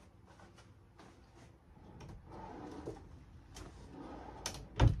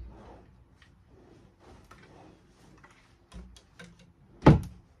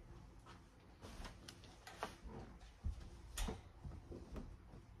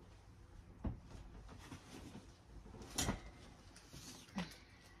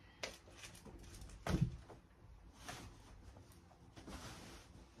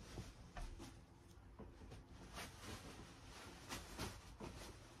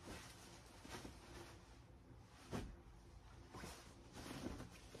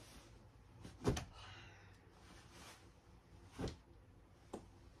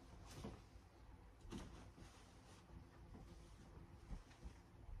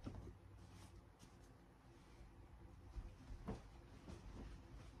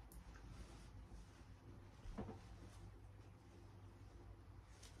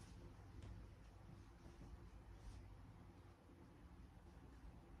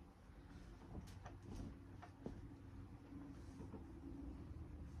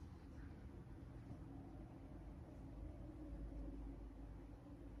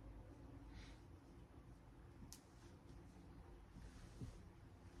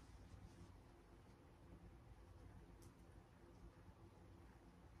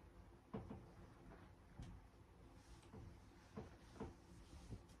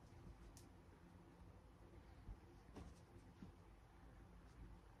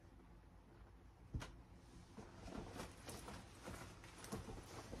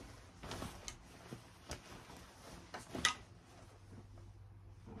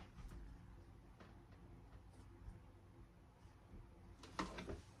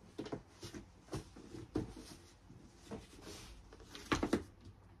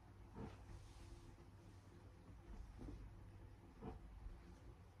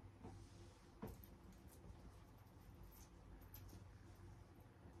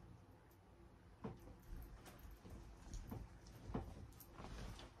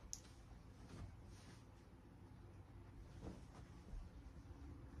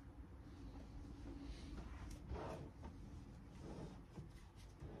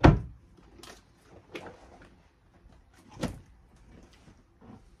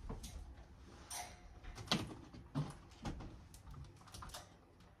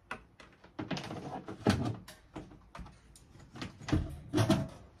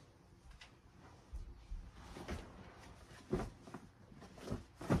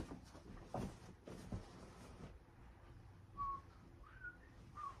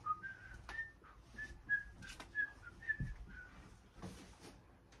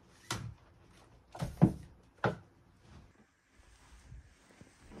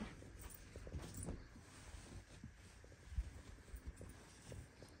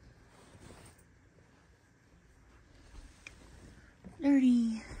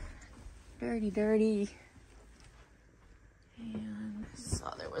 Dirty, dirty, dirty. And I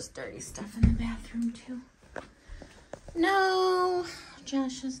saw there was dirty stuff in the bathroom too. No,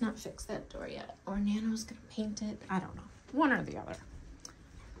 Josh has not fixed that door yet. Or Nano's gonna paint it. I don't know. One or the other.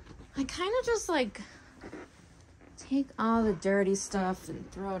 I kind of just like take all the dirty stuff and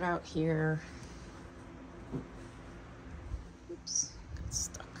throw it out here. Oops, got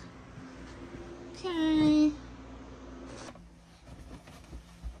stuck. Okay.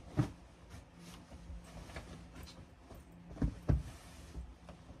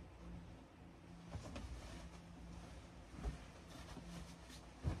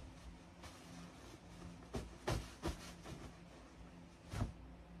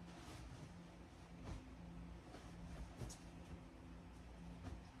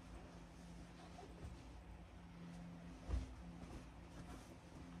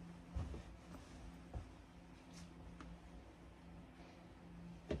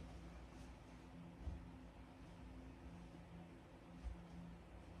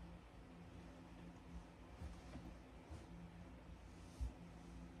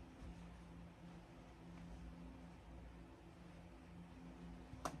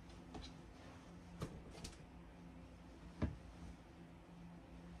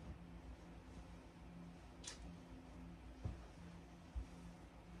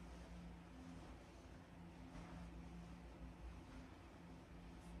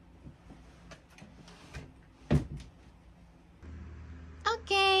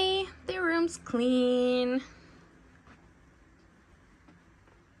 room's clean.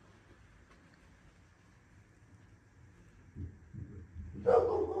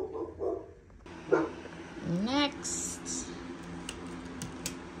 Next,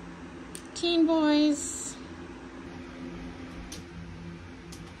 teen boys.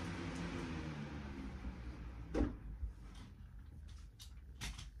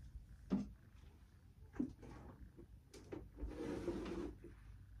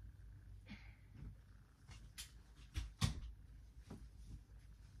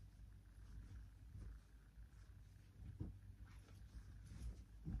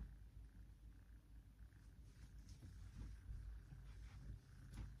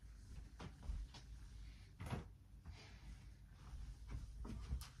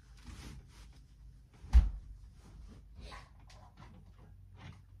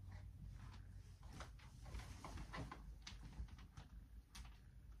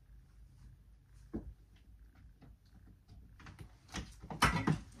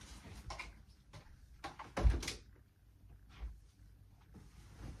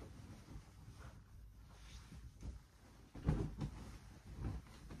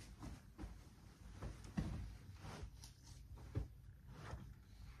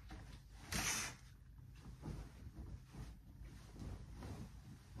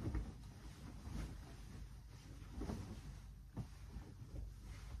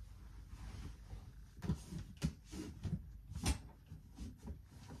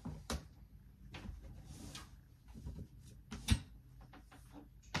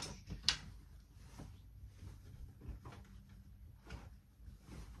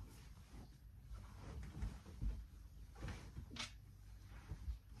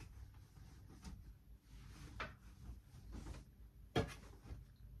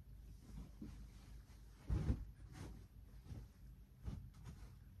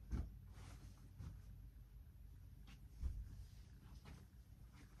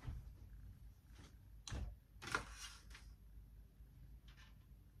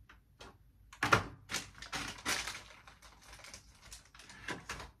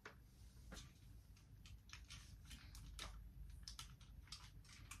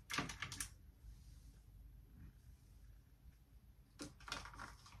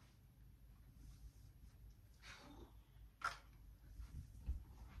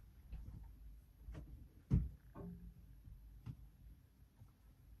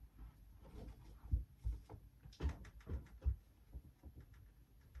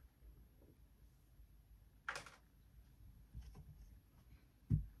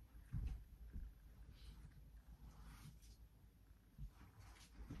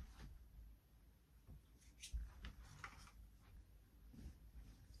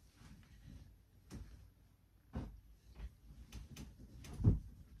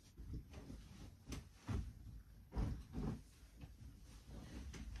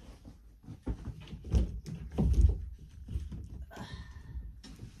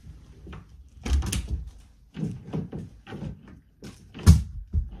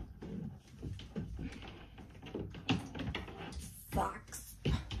 Socks.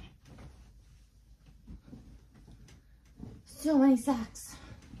 So many socks.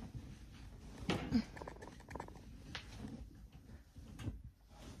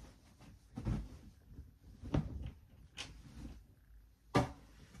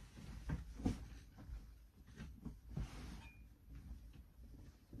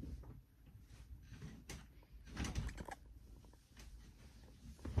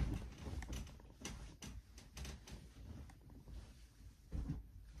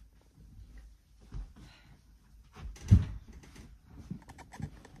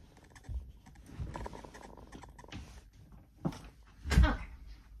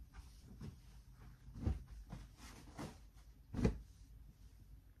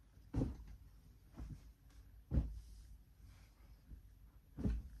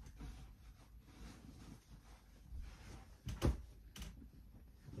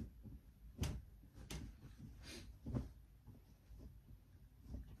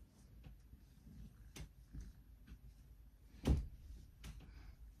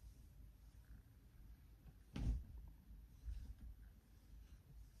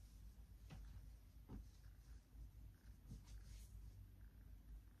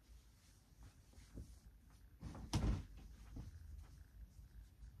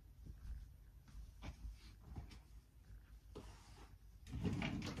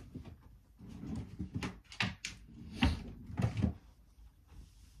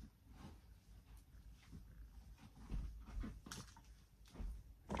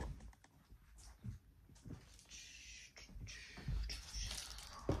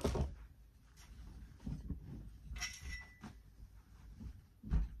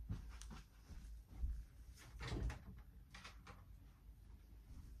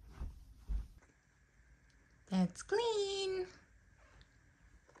 It's clean.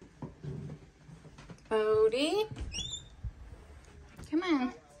 Bodie, come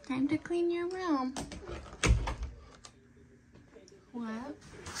on, time to clean your room. What?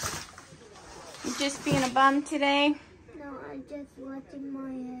 You just being a bum today? No, I'm just watching my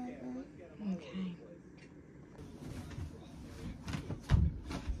hair. Okay.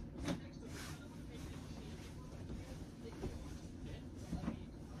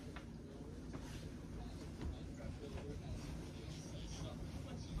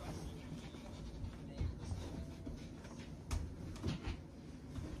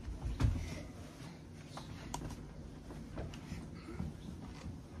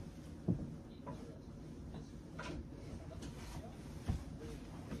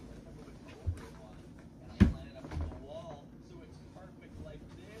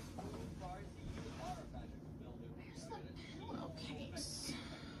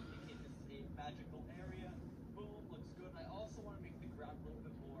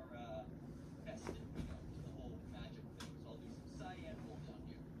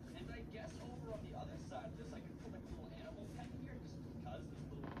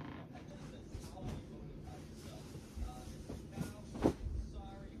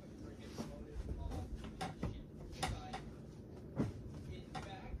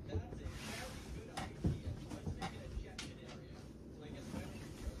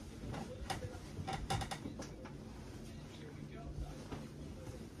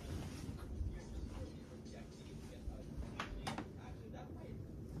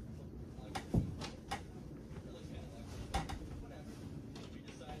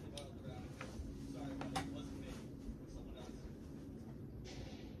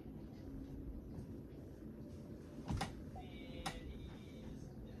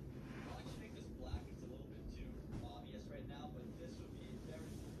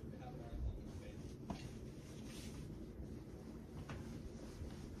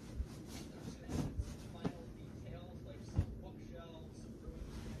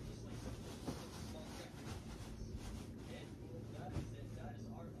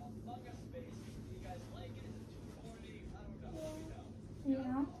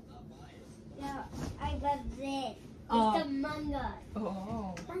 Yeah. Yeah, I got this. Oh. It's Among Us. Oh.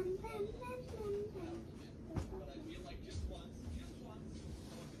 Bum, bum, bum, bum, bum.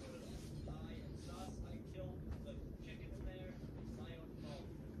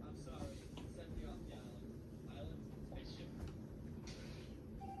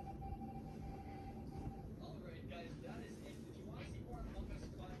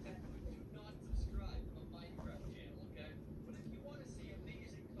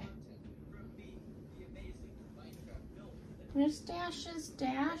 Where's Dash's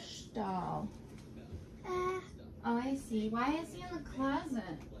Dash doll? Oh, I see. Why is he in the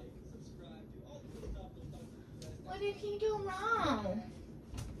closet? What did he do wrong?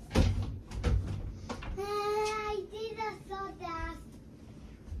 I did a saw that.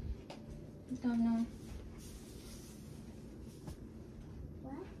 Don't know.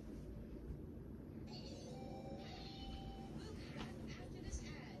 What?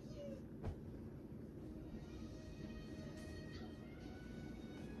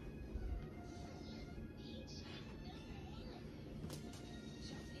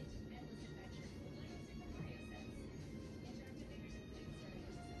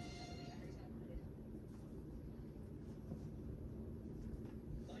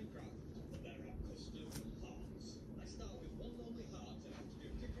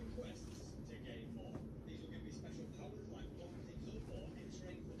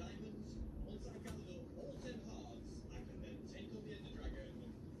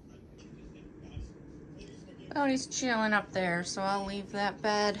 Oh, he's chilling up there, so I'll leave that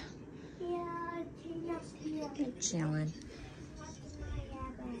bed. Yeah, clean up here. He's chilling.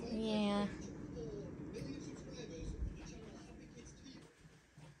 Yeah.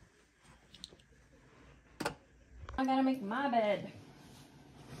 I gotta make my bed.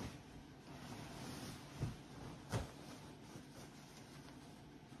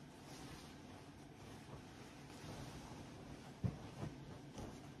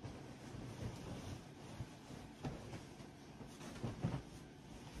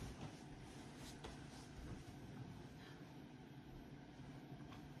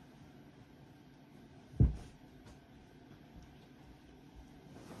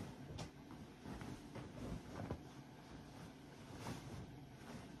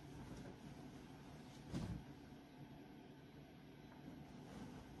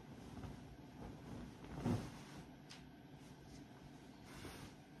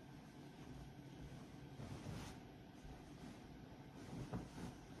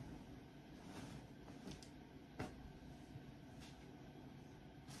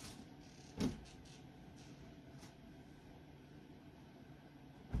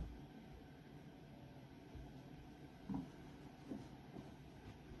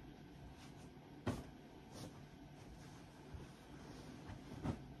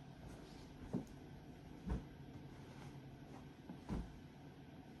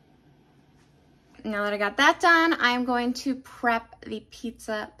 now that I got that done, I'm going to prep the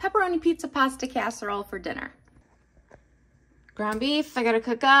pepperoni pizza pasta casserole for dinner. Ground beef, I gotta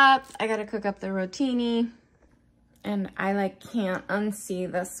cook up. I gotta cook up the rotini. And I like can't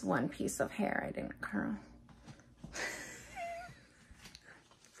unsee this one piece of hair I didn't curl.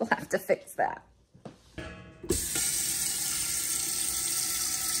 We'll have to fix that.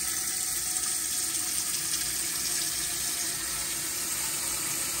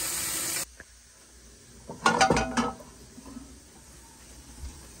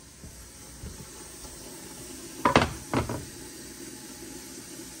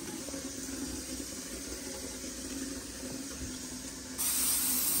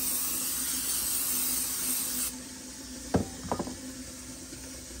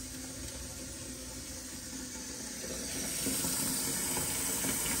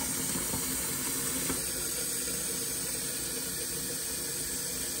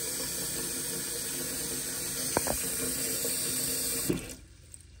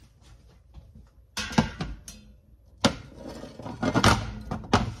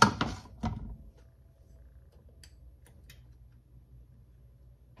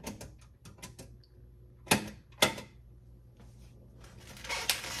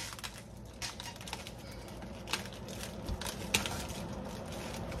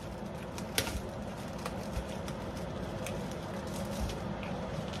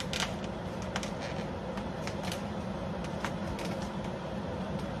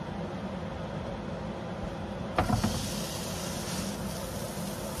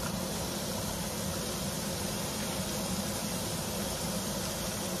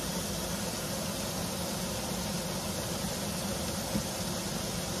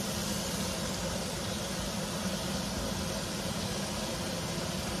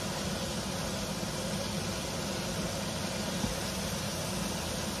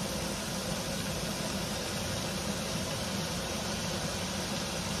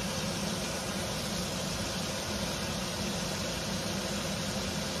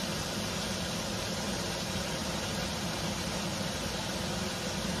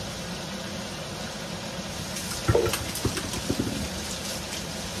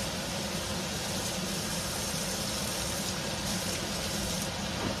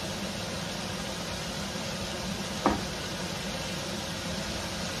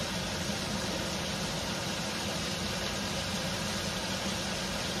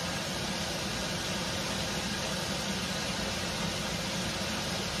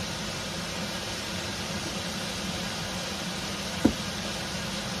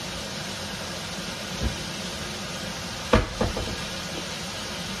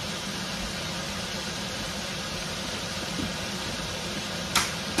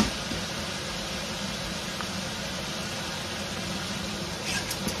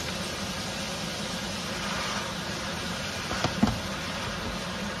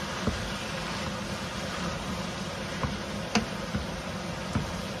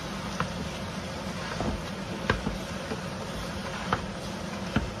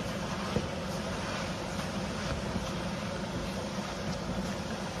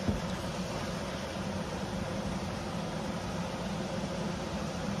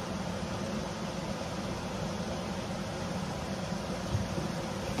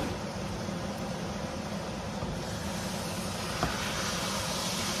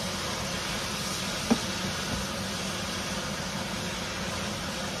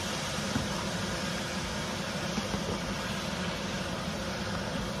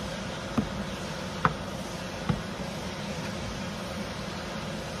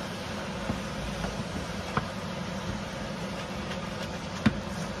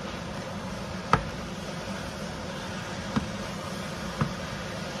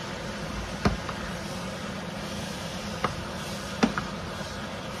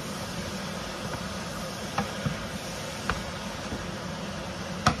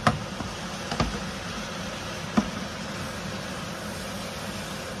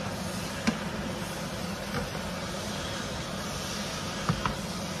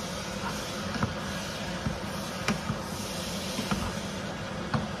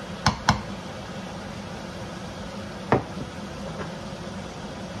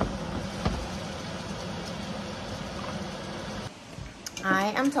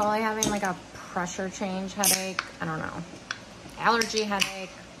 I am totally having like a pressure change headache. I don't know. Allergy headache.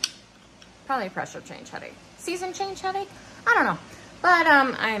 Probably pressure change headache. Season change headache? I don't know. But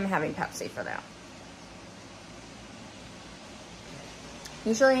I'm having Pepsi for that.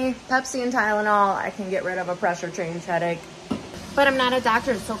 Usually Pepsi and Tylenol, I can get rid of a pressure change headache. But I'm not a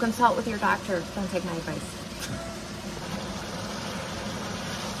doctor, so consult with your doctor. Don't take my advice.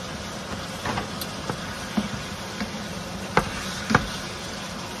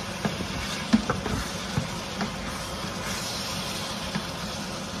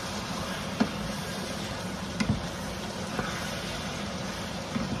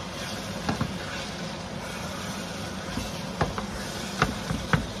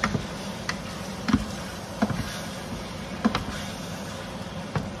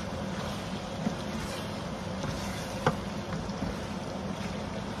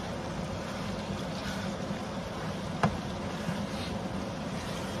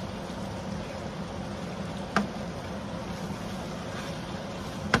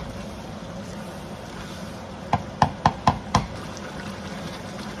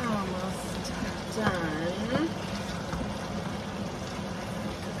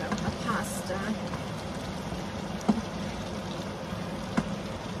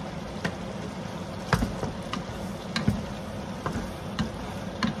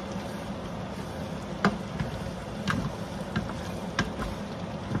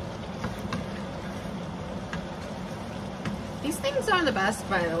 These things are the best,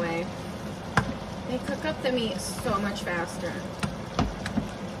 by the way. They cook up the meat so much faster.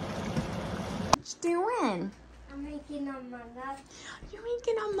 What you doing? I'm making Among Us. You're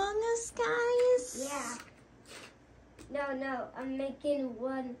making Among Us, guys? Yeah. No, I'm making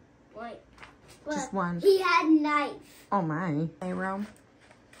one. Just one. He had knife. Oh my. Hey, Rome?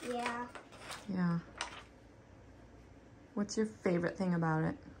 Yeah. Yeah. What's your favorite thing about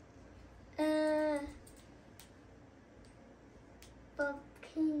it?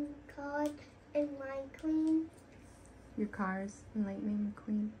 King Card and Mine Queen. Your cars and Lightning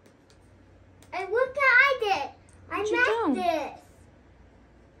McQueen. And look what I did. What'd you I do? messed this.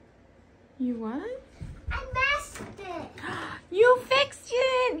 You what? I messed it. You fixed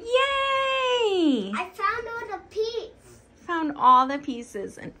it! Yay! I found all the pieces. Found all the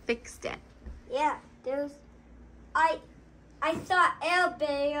pieces and fixed it. Yeah, there's. I saw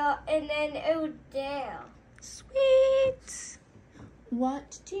Alabama and then it was there. Sweet!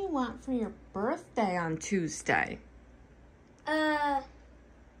 What do you want for your birthday on Tuesday? My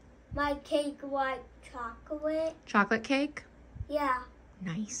cake white chocolate. Chocolate cake? Yeah.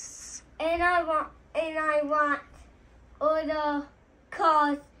 Nice. And I want all the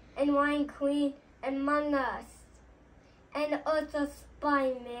cars and Wine Queen and Among Us. And also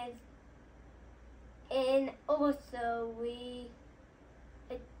Spider-Man. And also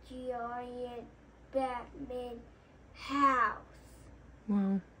a giant Batman house.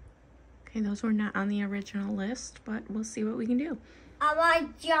 Well, okay, those were not on the original list, but we'll see what we can do. I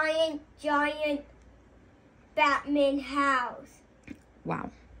want giant Batman house.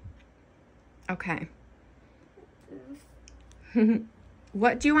 Wow. Okay.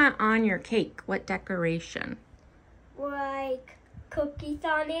 What do you want on your cake? What decoration? Like cookies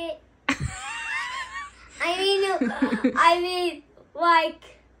on it. I mean, like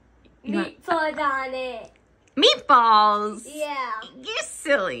You want- meatballs on it. Meatballs! Yeah, You're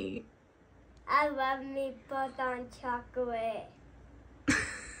silly. I love meatballs on chocolate.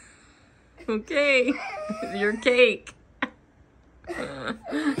 Okay. Your cake.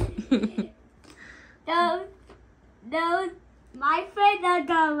 Those, my friends are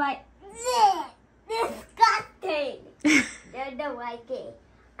going like, disgusting. They don't like it.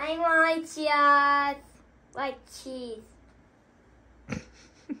 I want just like cheese.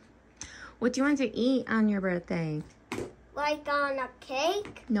 What do you want to eat on your birthday? Like on a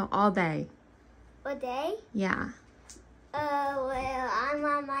cake No, all day. all day. Yeah. Well, I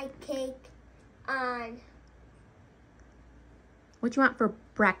want my cake on What do you want for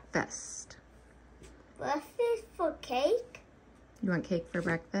breakfast? breakfast for cake. You want cake for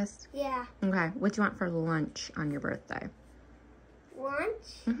breakfast? Yeah. Okay. What do you want for lunch on your birthday? Lunch.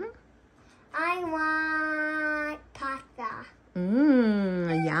 Mm-hmm. I want pasta.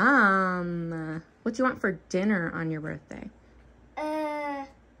 Yum. What do you want for dinner on your birthday?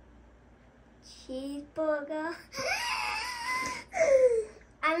 Cheeseburger.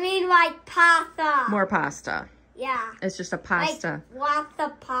 I mean like pasta. More pasta. Yeah. It's just a pasta. Like lots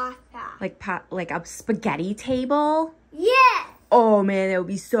of pasta. Like a spaghetti table? Yes. Oh man, that would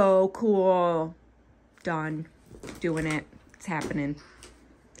be so cool. Done. Doing it. It's happening.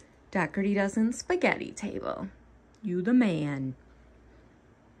 Dougherty doesn't spaghetti table. You the man.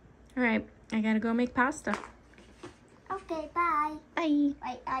 All right, I gotta go make pasta. Okay, bye. Bye.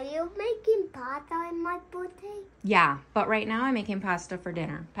 Wait, are you making pasta on my birthday? Yeah, but right now I'm making pasta for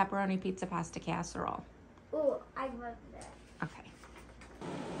dinner. Pepperoni pizza pasta casserole. Oh, I love that. Okay.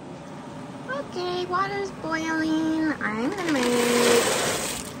 Okay, water's boiling. I'm gonna make,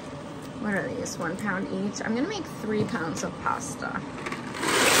 what are these, 1 pound each? I'm gonna make 3 pounds of pasta.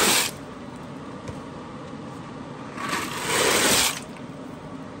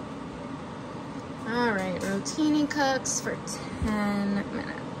 All right, rotini cooks for 10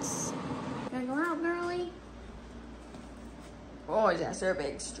 minutes. Gonna go out, girly? Oh, that's a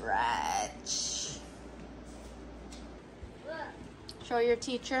big stretch. Look, Show your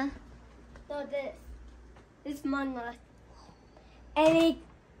teacher. so this Among Us. And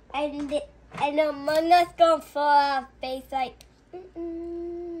Among Us gonna fall off face like,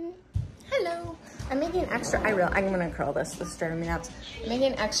 Hello. I'm making extra, I'm gonna curl this is driving me nuts. I'm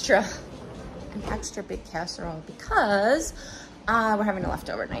making an extra big casserole because we're having a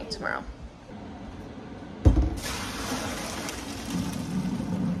leftover night tomorrow.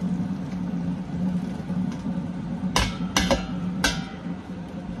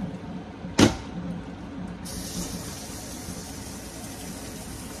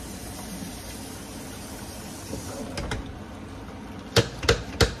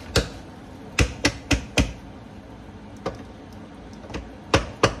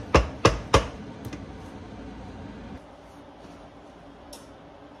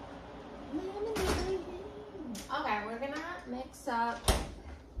 mix up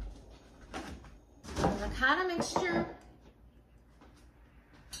the ricotta mixture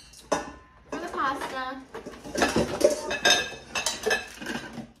for the pasta.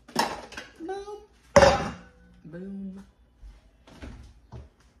 Boom. Boom.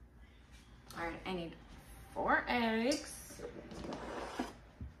 All right, I need 4 eggs.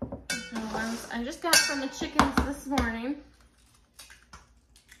 The ones I just got from the chickens this morning.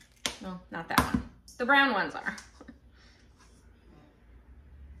 No, not that one. The brown ones are.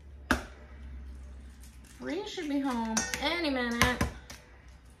 3 should be home any minute.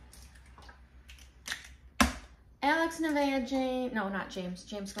 Alex, Nevaeh, James, no, not James.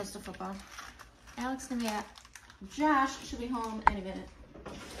 James goes to football. Alex, Nevaeh, Josh should be home any minute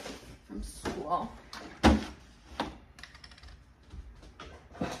from school.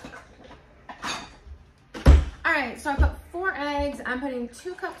 All right, so I put 4 eggs. I'm putting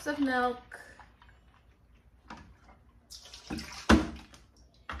 2 cups of milk.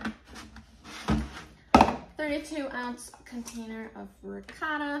 .32-ounce container of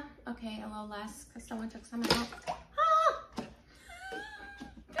ricotta. Okay, a little less because someone took some out. Ah!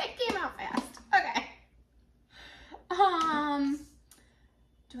 It came out fast. Okay.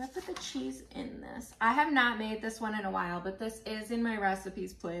 Do I put the cheese in this? I have not made this one in a while, but this is in my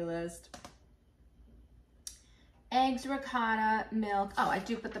recipes playlist. Eggs, ricotta, milk. Oh, I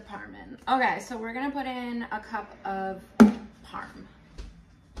do put the parm in. Okay, so we're gonna put in a cup of parm.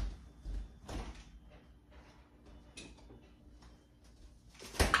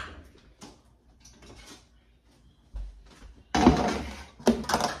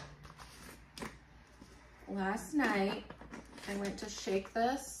 Last night, I went to shake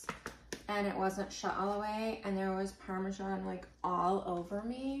this and it wasn't shut all the way and there was Parmesan like all over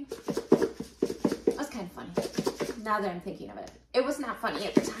me. It was kind of funny. Now that I'm thinking of it. It was not funny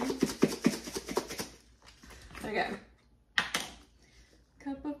at the time. Okay.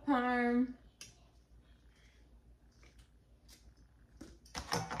 Cup of parm.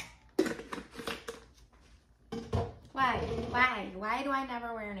 Why do I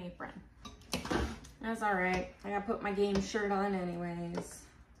never wear an apron? That's all right. I gotta put my game shirt on anyways.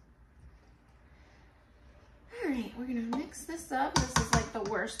 All right, we're gonna mix this up. This is like the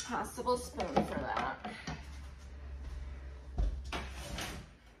worst possible spoon for that.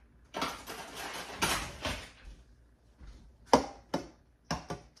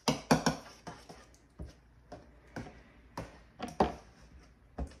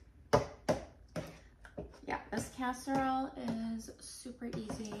 Yeah, this casserole is super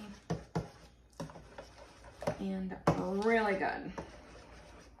easy and really good.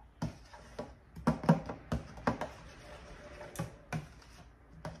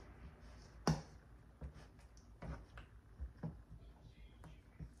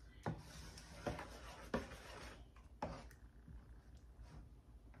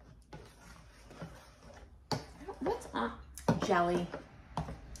 What's on? Jelly.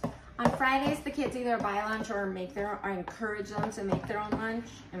 On Fridays, the kids either buy lunch or make their, I encourage them to make their own lunch.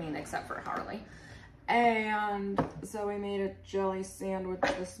 I mean, except for Harley. And so we made a jelly sandwich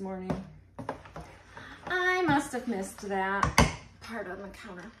this morning. I must have missed that part on the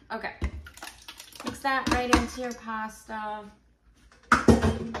counter. Okay. Mix that right into your pasta.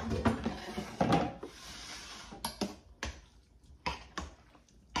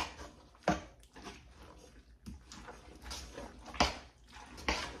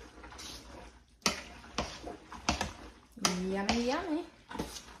 Yummy, yummy.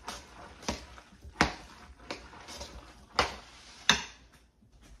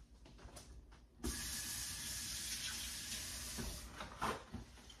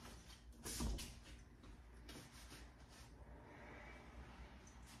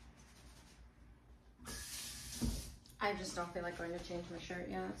 I just don't feel like going to change my shirt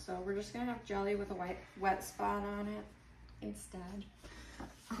yet, so we're just gonna have jelly with a wet spot on it instead.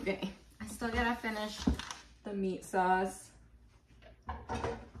 Okay, I still gotta finish the meat sauce.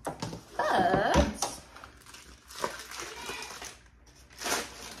 But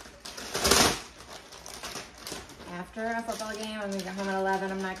after a football game, I'm gonna get home at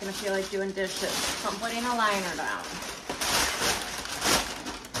 11. I'm not gonna feel like doing dishes, so I'm putting a liner down.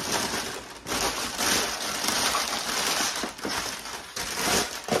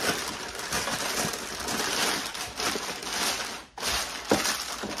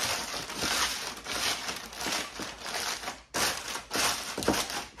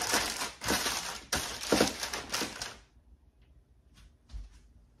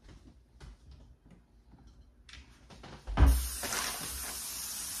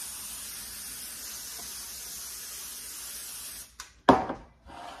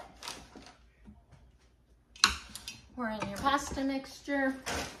 Pour in your pasta. pasta mixture.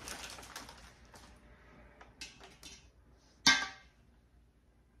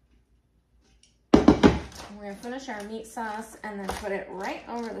 We're gonna finish our meat sauce and then put it right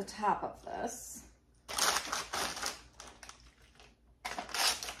over the top of this.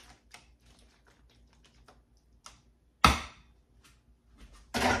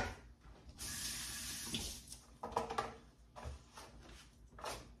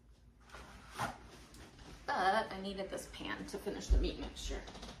 But I needed this pan to finish the meat mixture.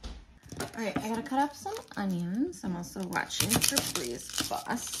 All right, I gotta cut up some onions. I'm also watching for Bree's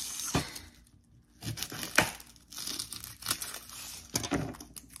bus.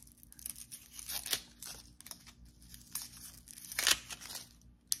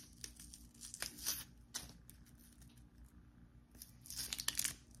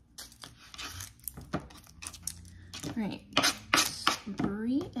 All right,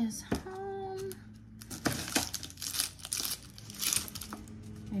 Bree is home.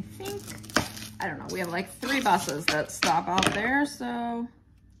 I think, I don't know, we have like 3 buses that stop out there, so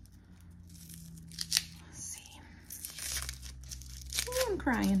let's see. Oh, I'm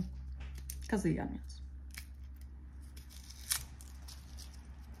crying because of the onions.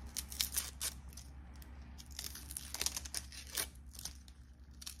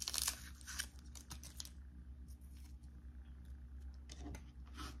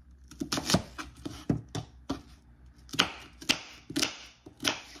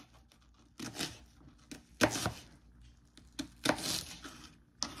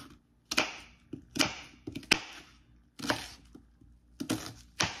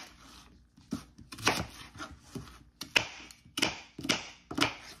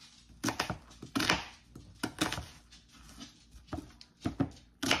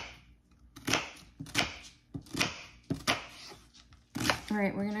 All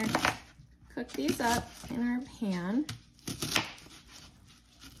right, we're gonna cook these up in our pan.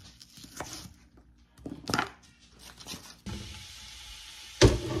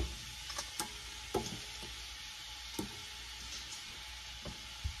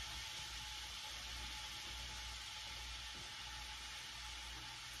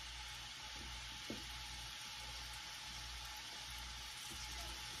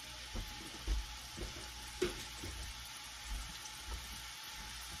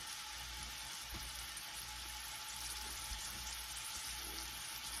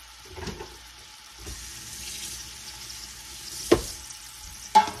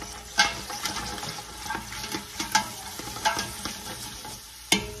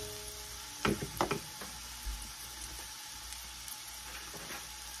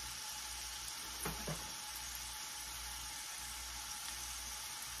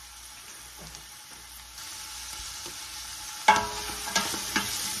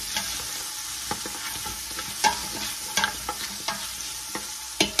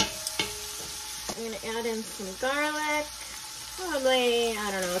 I'm gonna add in some garlic, probably, I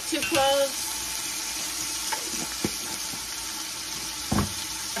don't know, 2 cloves.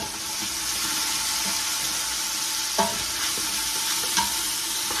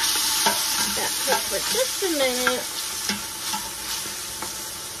 Let that cook for just a minute.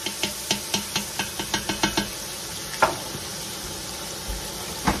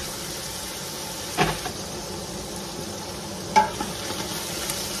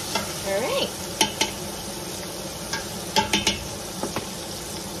 All right.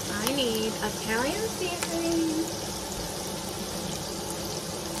 Italian seasoning.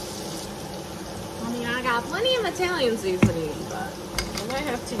 I mean, I got plenty of Italian seasoning, but I might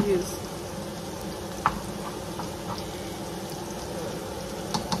have to use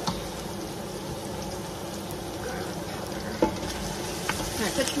garlic powder. All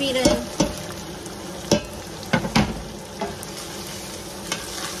right, put your meat in.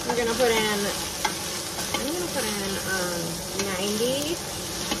 I'm gonna put in 90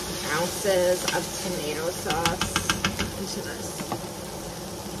 ounces of tomato sauce into this.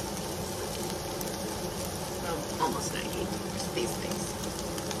 Well, almost 90, just these things.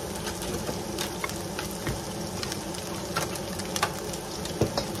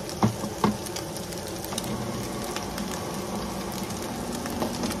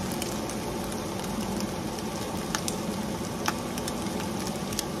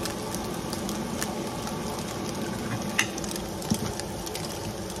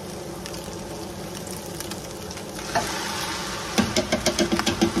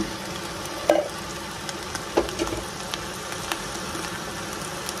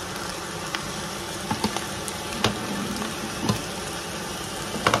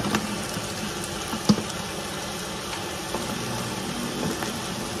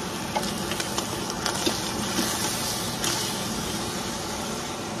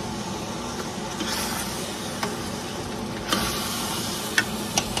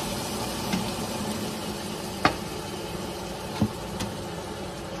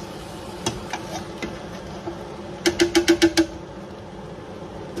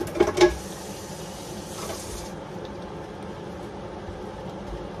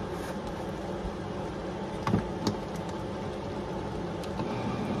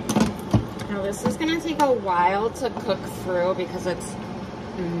 This is gonna take a while to cook through because it's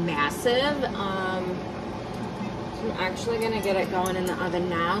massive. So I'm actually gonna get it going in the oven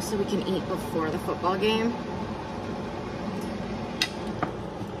now so we can eat before the football game.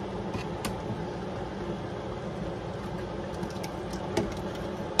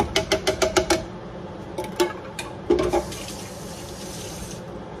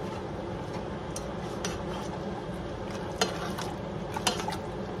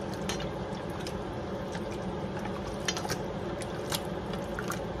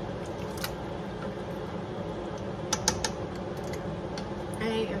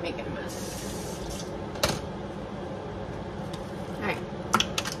 You're making a mess. Alright,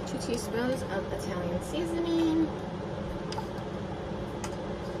 2 teaspoons of Italian seasoning.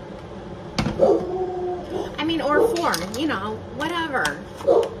 I mean, or 4, you know, whatever.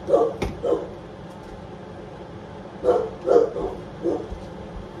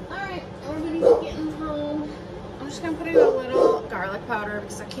 Alright, everybody's getting home. I'm just gonna put in a little garlic powder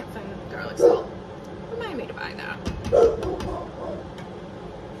because I can't find garlic salt. Remind me to buy that.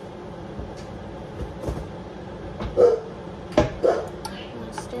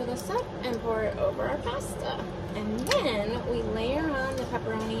 And pour it over our pasta. And then we layer on the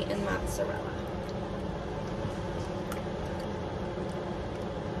pepperoni and mozzarella.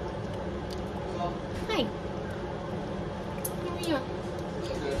 Hi. How are you?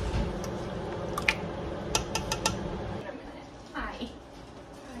 Hi.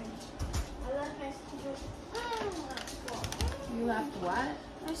 I left my sneakers. You left what?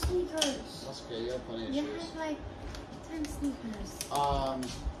 My sneakers. That's okay, you have plenty of You shoes. have like 10 sneakers. Oh,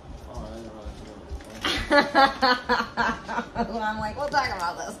 I didn't know Well, I'm like, we'll talk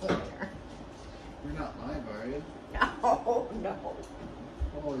about this later. You're not live, are you? No, no.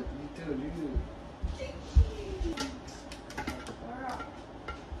 Oh, you do.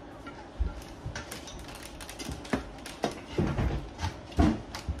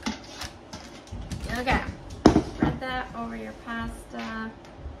 Okay. Spread that over your pasta.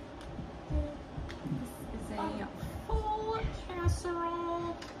 This is a full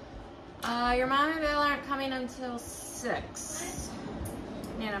casserole. Your mom and Bill aren't coming until 6.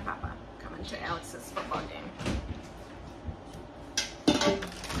 Nana and Papa coming to Alex's football game.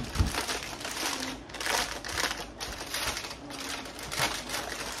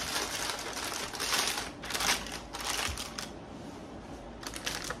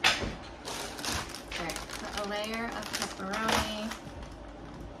 Alright, put a layer of pepperoni.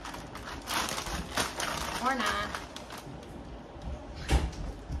 Or not.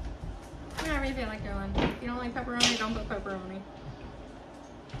 Whatever you feel like doing. If you don't like pepperoni, don't put pepperoni.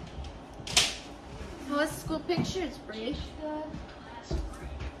 How was school pictures, Bree? Good.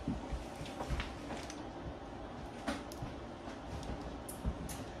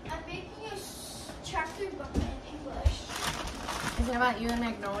 I'm making a chapter book in English. Is it about you and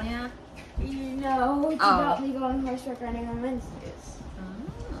Magnolia? No, it's about me going horseback riding on Wednesdays.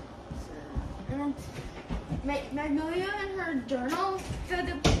 And then Magnolia and her journal filled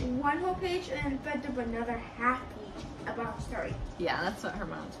up one whole page and filled up another half page about her story. Yeah, that's what her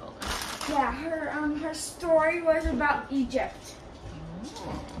mom told her. Yeah, her story was about Egypt.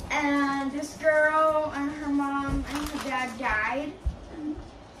 And this girl and her mom and her dad died.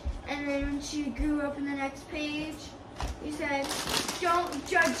 And then when she grew up in the next page, he said, "Don't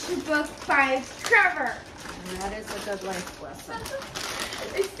judge the book by its cover." That is a good life lesson.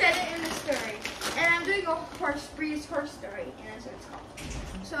 They said it in the story. And I'm doing a Bree's horse story, and that's what it's called.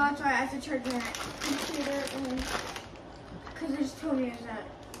 So that's why I have to charge my computer, because they just told me there's not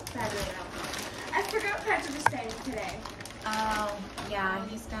battery out. I forgot Patrick was staying today. Oh, yeah,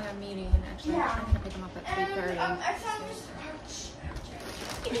 he's got a meeting actually. Yeah. I'm gonna pick him up at 3:30. I found this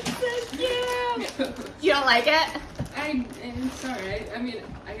It's so cute! You don't like it? It's alright. I mean,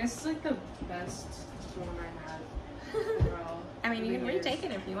 I guess it's like the best one I had overall. I mean, you can retake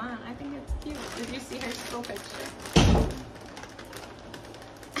it if you want. I think it's cute. Did you see her school picture?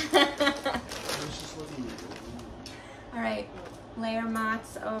 All right, layer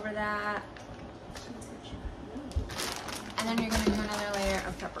mozz over that. And then you're gonna do another layer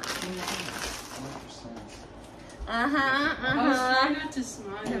of pepperoni. I was trying not to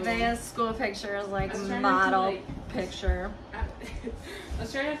smile. Nevaeh's school picture is like I was trying model not to, like- picture. I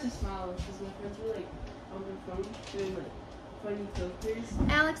was trying not to smile because my friends were like on their phone doing like funny filters.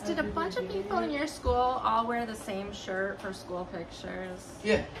 Alex, did a bunch of people in your school all wear the same shirt for school pictures?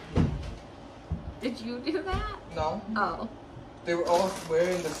 Yeah. Did you do that? No. Oh. They were all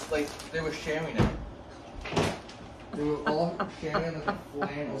wearing this, like, they were sharing it. They were all sharing like a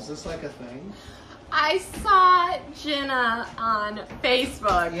flannel. Is this like a thing? I saw Jenna on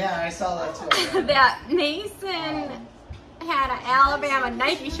Facebook. Yeah, I saw that too. That Mason had an Alabama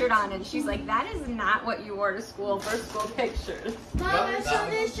Nike shirt on, and she's like, "That is not what you wore to school for school pictures." Mom, I saw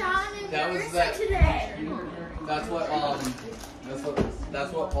this Sean and that was Marissa that- today. That's what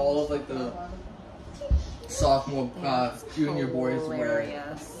all of like the sophomore, junior boys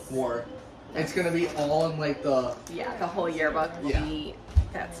wore. It's gonna be all in like the the whole yearbook. Yeah.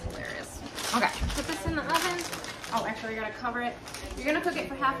 That's hilarious. Okay, put this in the oven. Oh, actually, you're gonna cover it. You're gonna cook it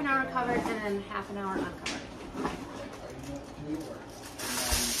for half an hour covered and then half an hour uncovered.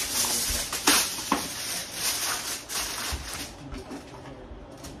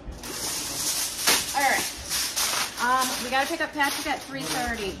 We gotta pick up Patrick at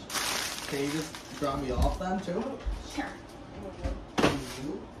 3:30. Can you just drop me off then too? Sure.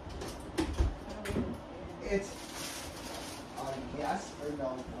 It's a yes or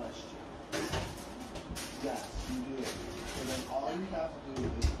no question. Yes, you do it. So then all you have to do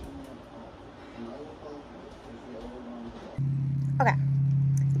is turn your phone. And I will phone you if you're over on the phone. Okay.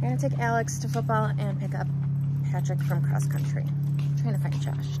 I'm gonna take Alex to football and pick up Patrick from cross country. I'm trying to find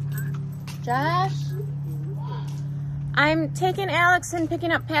Josh. Josh? I'm taking Alex and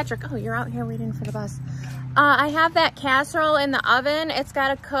picking up Patrick. Oh, you're out here waiting for the bus. I have that casserole in the oven. It's got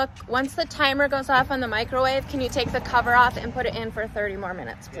to cook. Once the timer goes off on the microwave, can you take the cover off and put it in for 30 more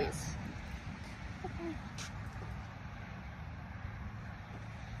minutes, please? Yes. Okay.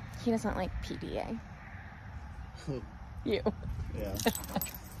 He doesn't like PDA. You. Yeah.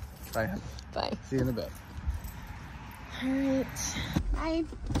 Bye. Bye. See you in a bit. All right. Bye.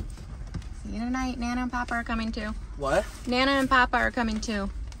 See you tonight. Nana and Papa are coming too. What? Nana and Papa are coming too.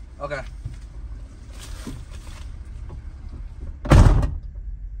 Okay.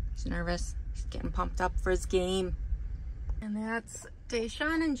 He's nervous. He's getting pumped up for his game. And that's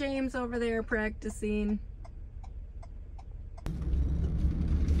Deshaun and James over there practicing.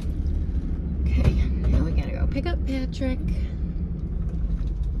 Okay, now we gotta go pick up Patrick.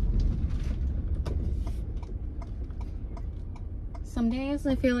 Some days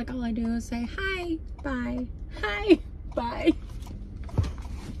I feel like all I do is say hi, bye, hi, bye.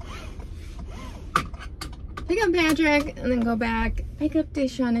 Pick up Patrick and then go back, pick up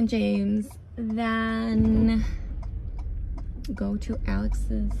Deshaun and James, then go to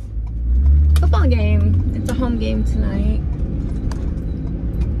Alex's football game. It's a home game tonight.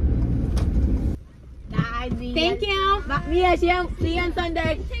 Thank you. Yes, yeah. See you on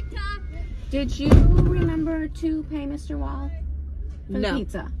Sunday. Did you remember to pay Mr. Wall for the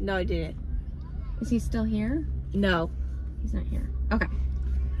pizza? No, I didn't. Is he still here? No. He's not here. Okay.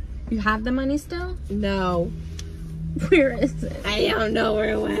 You have the money still? No. Where is it? I don't know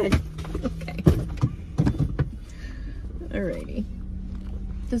where it went. Okay. Alrighty.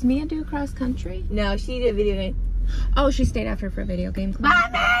 Does Mia do cross country? No, she did video game. Oh, she stayed after for video game club. Bye,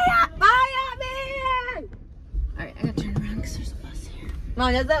 Mia! Bye, man! Alright, I gotta turn around because there's a bus here.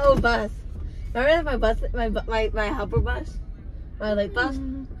 Mom, that's that old bus. Remember my bus, my helper bus? My late bus?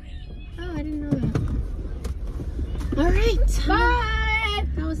 Oh, I didn't know that. Alright. Bye!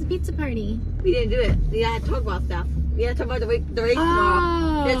 How was the pizza party? We didn't do it. We had to talk about stuff. We had to talk about the race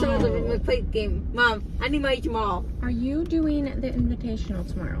tomorrow. We had to talk about the plate game. Mom, I need money tomorrow. Are you doing the invitational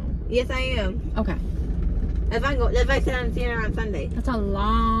tomorrow? Yes, I am. Okay. If I sit on theater on Sunday. That's a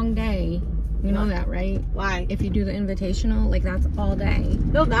long day. You know that, right? Why? If you do the invitational, like that's all day.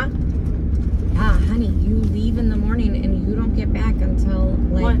 No, not. Yeah, honey, you leave in the morning and you don't get back until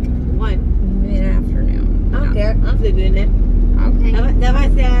like One. mid-afternoon. I don't care. I'm still doing it. Okay. If I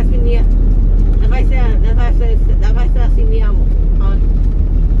say I see me, if I say see me on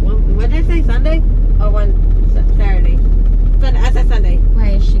what did I say, Sunday or Saturday? Sunday. I said Sunday. Why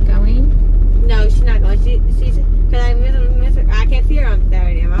is she going? No, she's not going. She's because I miss her. I can't see her on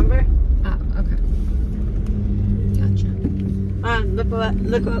Saturday. Remember? Oh, okay. Gotcha. Look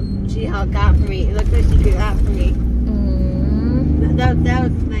what she got for me. Look what she got for me. That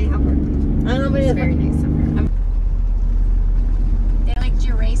was nice of her. I don't know what it is. Very nice of her. They liked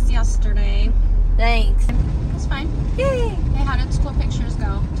your race yesterday. Thanks. It was fine. Yay. Hey, how did school pictures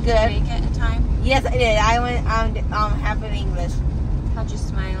go? Did Good. you make it in time? Yes, I did. I went half in English. How'd you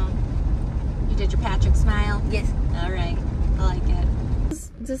smile? You did your Patrick smile? Yes. All right. I like it.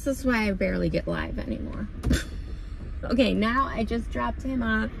 This is why I barely get live anymore. Okay, now I just dropped him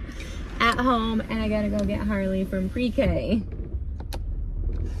off at home and I gotta go get Harley from pre-K.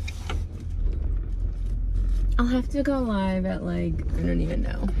 I'll have to go live at like, I don't even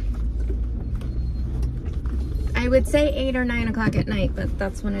know. I would say 8 or 9 o'clock at night, but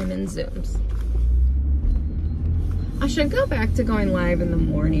that's when I'm in Zooms. I should go back to going live in the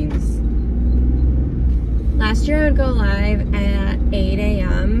mornings. Last year I would go live at 8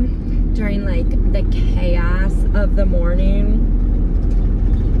 a.m. during like the chaos of the morning.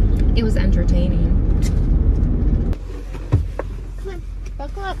 It was entertaining. Come on,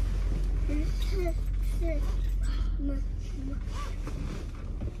 buckle up.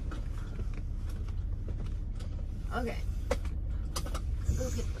 Okay. Go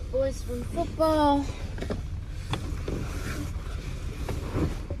get the boys from football.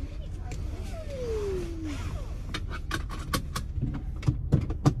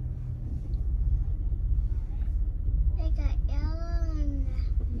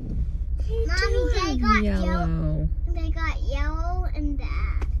 Yellow. They got yellow and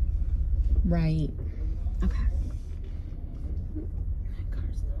that. Right. Okay.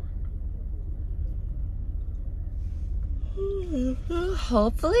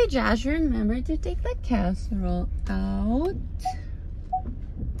 Hopefully Josh remembered to take the casserole out.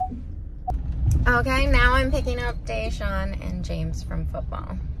 Okay, now I'm picking up Deshawn and James from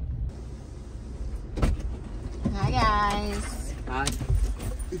football. Hi guys. Hi.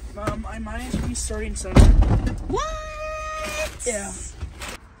 I might be starting Sunday. What? Yeah.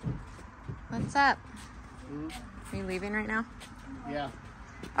 What's up? Are you leaving right now? Yeah,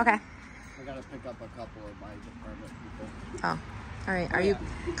 Okay. I gotta pick up a couple of my department people. Oh, all right. Are you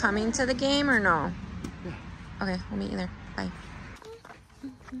coming to the game or no? Yeah. Okay, we'll meet you there. Bye.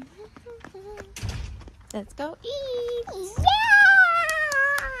 Let's go eat. Yeah!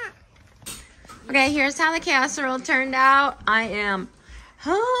 Okay, here's how the casserole turned out. I am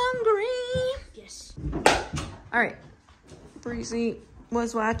hungry. Yes. All right. Breezy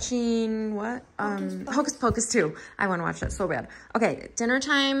was watching what? Hocus Pocus 2. I want to watch that so bad. Okay, dinner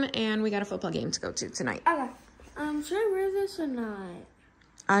time, and we got a football game to go to tonight. Okay. Should I wear this or not?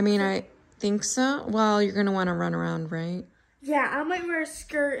 I mean, I think so. Well, you're gonna want to run around, right? Yeah, I might wear a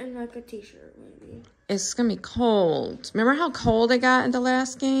skirt and like a t-shirt maybe. It's gonna be cold. Remember how cold it got in the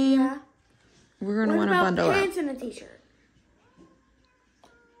last game? Yeah. We're gonna want to bundle what about up. pants and a t-shirt?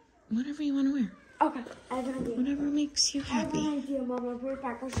 Whatever you want to wear. Okay, I have an idea. Whatever makes you I have happy. an idea, Mama. We're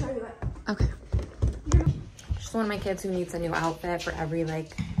back. I'll show you it. Okay. Just one of my kids who needs a new outfit for every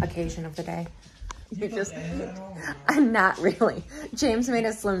like occasion of the day. You're just, I'm not really. James made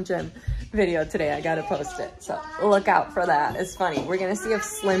a Slim Jim video today. I gotta post it. So look out for that. It's funny. We're gonna see if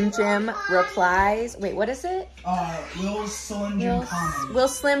Slim Jim replies. Wait, what is it? Will Slim Jim comment? Will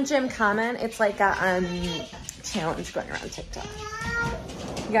Slim Jim comment? It's like a challenge going around TikTok.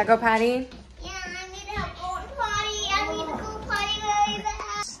 You gotta go potty? Yeah, I need to go potty. I need to go potty really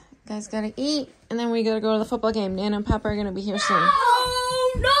bad. You guys gotta eat, and then we gotta go to the football game. Nana and Papa are gonna be here soon.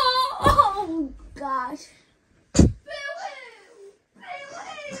 Oh no! Oh gosh.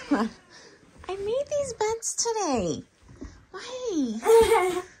 I made these beds today. Why?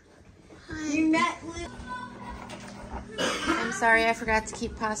 You met with. I'm sorry, I forgot to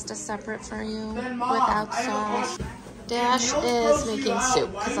keep pasta separate for you without sauce. Dash is making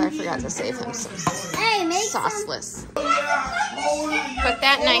soup because I forgot to save him some Hey, make sauceless. Put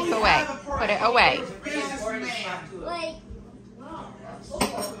that knife away. Put it away. like.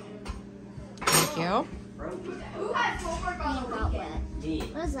 Thank you.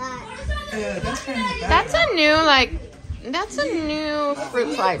 What's that? Yeah, that's kind of bad. That's a new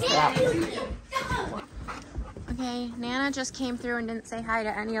fruit fly trap. Okay, Nana just came through and didn't say hi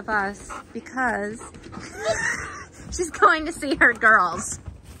to any of us because she's going to see her girls.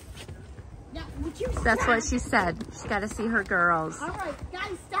 Now, would you That's what she said. She's got to see her girls. All right,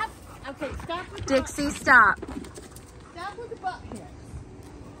 guys, stop. Okay, stop with the Dixie, stop. Stop with the butt hits.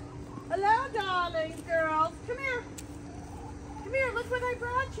 Hello, darling girls. Come here. Come here. Look what I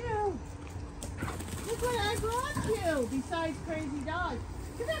brought you. Look what I brought you. Besides crazy dogs.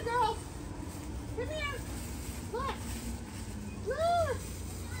 Come here, girls. Come here. Look. Look.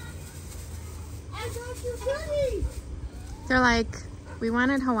 I got you goodies. They're like, we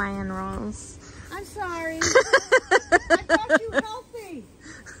wanted Hawaiian rolls. I'm sorry. I got you healthy.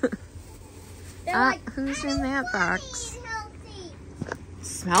 Who's in that box?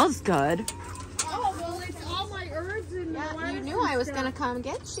 Smells good. Oh, well, it's all my herbs and Yeah, you knew I was gonna come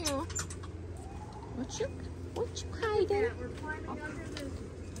get you. What you hiding? We're climbing under this.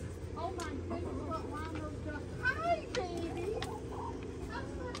 Oh my goodness, what Mama's done. Hi, baby.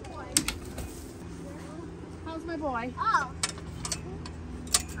 How's my boy? How's my boy? Oh.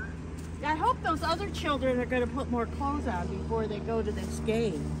 I hope those other children are going to put more clothes on before they go to this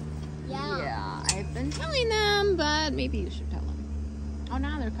game. Yeah, I've been telling them, but maybe you should tell them. Oh,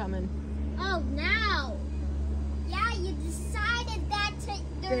 now they're coming. Oh, now. Yeah, you decided that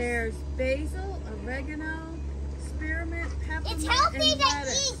There's basil, oregano, spearmint, peppermint, it's healthy and to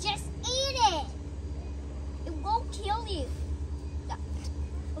lettuce. eat. Just eat it.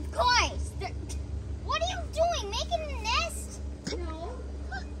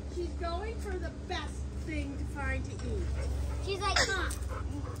 She's like,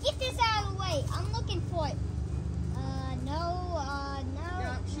 get this out of the way. I'm looking for it. No.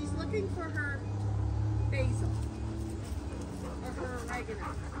 Yeah, she's looking for her basil. Or her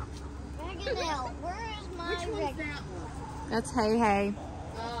oregano. Oregano. Where is my Which one's oregano? that one? That's Hey Hey.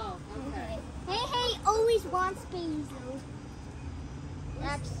 Oh, okay. Hey always wants basil.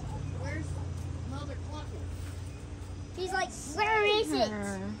 Where's Mother Clucker? He's like, where is it?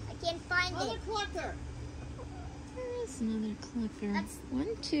 I can't find Mother it. Clucker. Where is Mother Clucker? That's-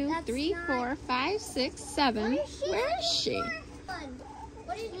 1, 2, that's 3, not- 4, 5, 6, 7. Where is she?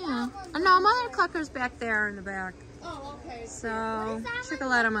 What is Yeah. Oh, no, Mother Clucker's back there in the back. Oh, okay. So,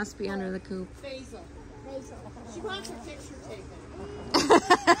 Chocolata must be under the coop. Basil. She wants her picture taken.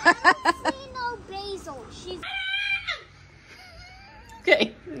 I don't see no basil. She's...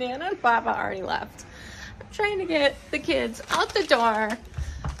 Okay, Nana and Papa already left. I'm trying to get the kids out the door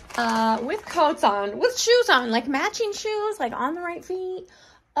with coats on, with shoes on, like matching shoes, like on the right feet.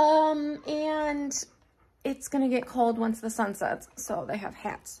 And it's gonna get cold once the sun sets, so they have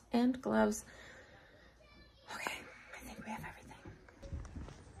hats and gloves. Okay, I think we have everything.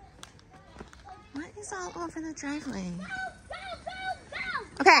 What is all over the driveway?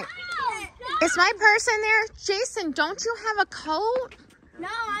 Okay, is my purse in there? Jason, don't you have a coat? No,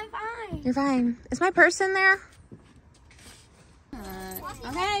 I'm fine. You're fine. Is my purse in there?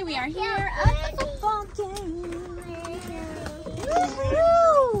 Okay, we are here at the football game.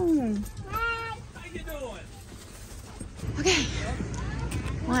 Woohoo! How you doing? Okay.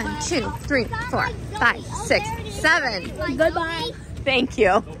 1, 2, 3, 4, 5, 6, 7. Goodbye. Thank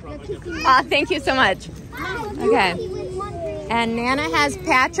you. Thank you so much. Okay. And Nana has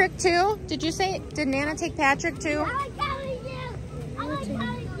Patrick too. Did you say? Did Nana take Patrick too?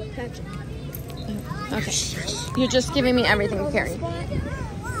 Okay. You're just giving me everything to carry.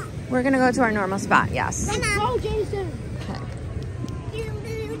 We're gonna go to our normal spot. Yes. Go, Jason.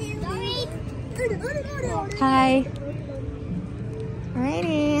 Hi.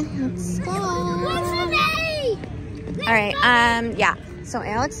 Alrighty, let's go. Alright, yeah. So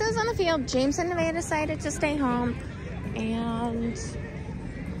Alex is on the field. James and Nevaeh decided to stay home. And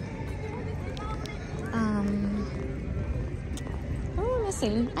who are we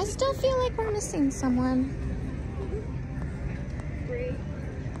missing? I still feel like we're missing someone.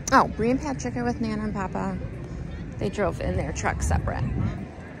 Oh, Bree and Patrick are with Nana and Papa. They drove in their truck separate.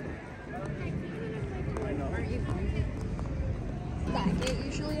 That gate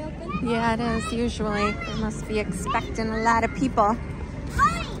usually open? Yeah, it is usually. They must be expecting a lot of people.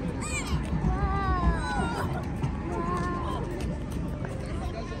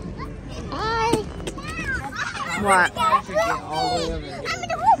 Hi. What?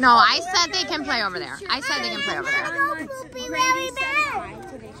 No, I said they can play over there. I said they can play over there.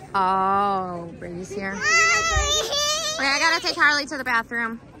 Oh, Brady's here. Okay, I gotta take Harley to the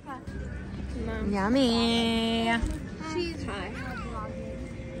bathroom. Yummy.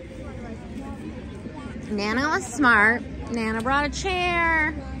 Nana was smart. Nana brought a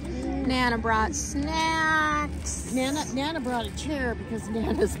chair. Nana brought snacks. Nana brought a chair because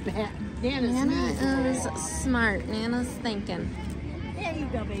Nana's bad. Nana is smart. Nana's thinking. There you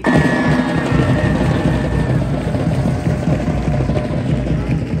go, baby.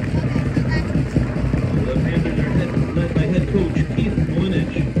 Left-handers are led by head coach Keith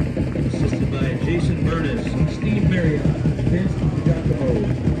Molinich, assisted by Jason Burtis, Steve Marriott, Vince Giacomo,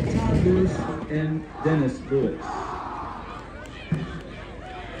 Todd Lewis, and Dennis Lewis.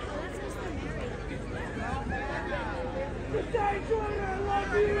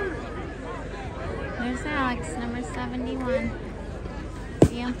 There's Alex, number 71.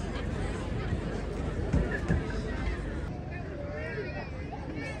 See him?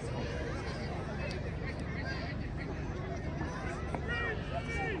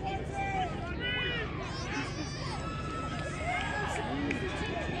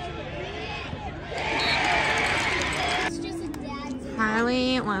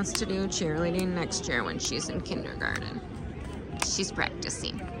 Harley wants to do cheerleading next year when she's in kindergarten. She's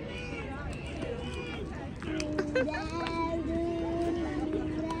practicing.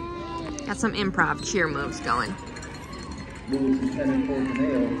 Got some improv cheer moves going. Moves intended for the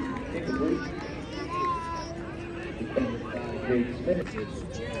nail. Take a break.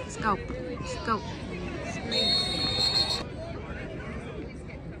 Let's go. Let's go.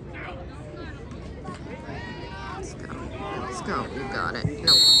 Let's go. Let's go. You got it.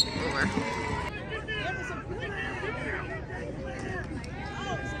 No, over.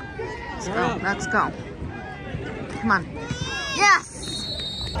 Let's go. Let's go. Come on. Yes!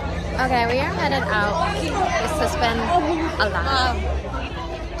 Okay, we are headed out. This has been a lot.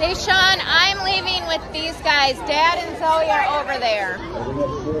 Deshaun, I'm leaving with these guys. Dad and Zoe are over there.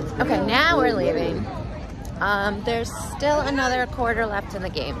 Okay, now we're leaving. There's still another quarter left in the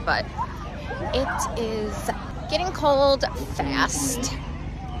game, but it is getting cold fast.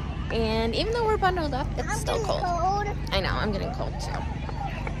 And even though we're bundled up, it's still cold. I know, I'm getting cold too.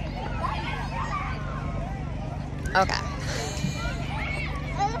 Okay.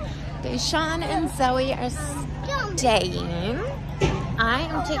 Deshaun and Zoe are staying. I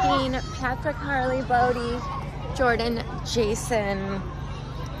am taking Patrick, Harley, Bodie, Jordan, Jason,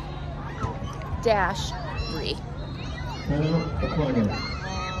 Dash, Bree.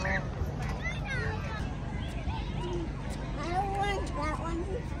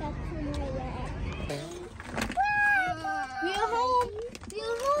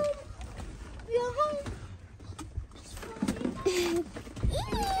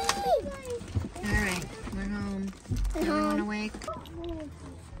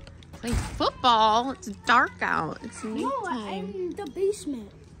 Play football. It's dark out. It's nighttime. No, I'm in the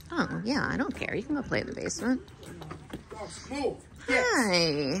basement. Oh, yeah, I don't care. You can go play in the basement. Move.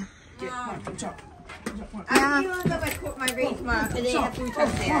 Hi. I'm going to go cook my race tomorrow because they have food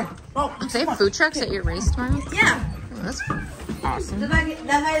trucks there. They have food trucks at your race tomorrow? Yeah. Oh, that's awesome. That's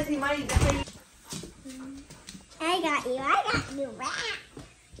how I see money. I got you. You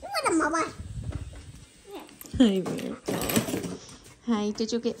want a mama? Hi, Mary. Hi,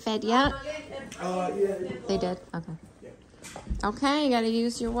 did you get fed yet? Yeah. They did? Okay. Okay, you gotta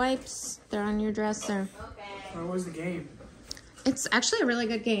use your wipes. They're on your dresser. How was the game? It's actually a really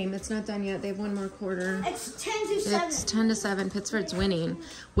good game. It's not done yet. They have one more quarter. It's 10-7. It's 10-7. Pittsford's winning,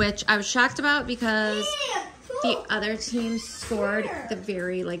 which I was shocked about because the other team scored the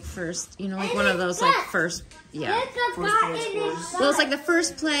very first, one of those first, yeah. Well, it's like the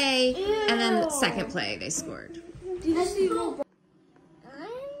first play and then the second play they scored. I'm in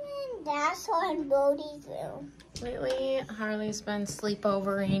Dash and Bodie's room. Lately, Harley's been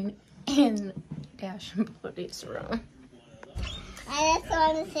sleepovering in Dash and Bodie's room. I just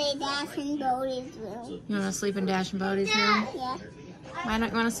want to say Dash and Bodie's room. You want to sleep in Dash and Bodie's room? Yeah. Why don't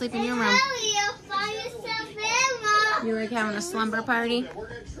you want to sleep in your room? You'll find yourself in, Mom. You like having a slumber party?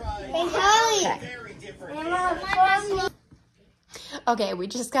 Hey, Harley. Okay, we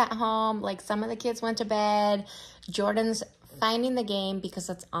just got home. Some of the kids went to bed. Jordan's finding the game because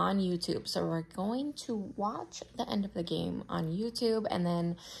it's on YouTube. So we're going to watch the end of the game on YouTube. And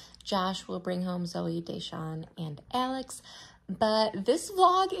then Josh will bring home Zoe, Deshaun, and Alex. But this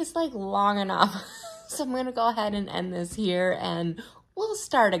vlog is long enough. So I'm going to go ahead and end this here. And we'll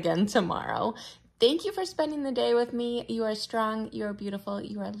start again tomorrow. Thank you for spending the day with me. You are strong. You are beautiful.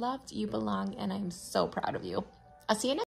 You are loved. You belong. And I'm so proud of you. I'll see you next time.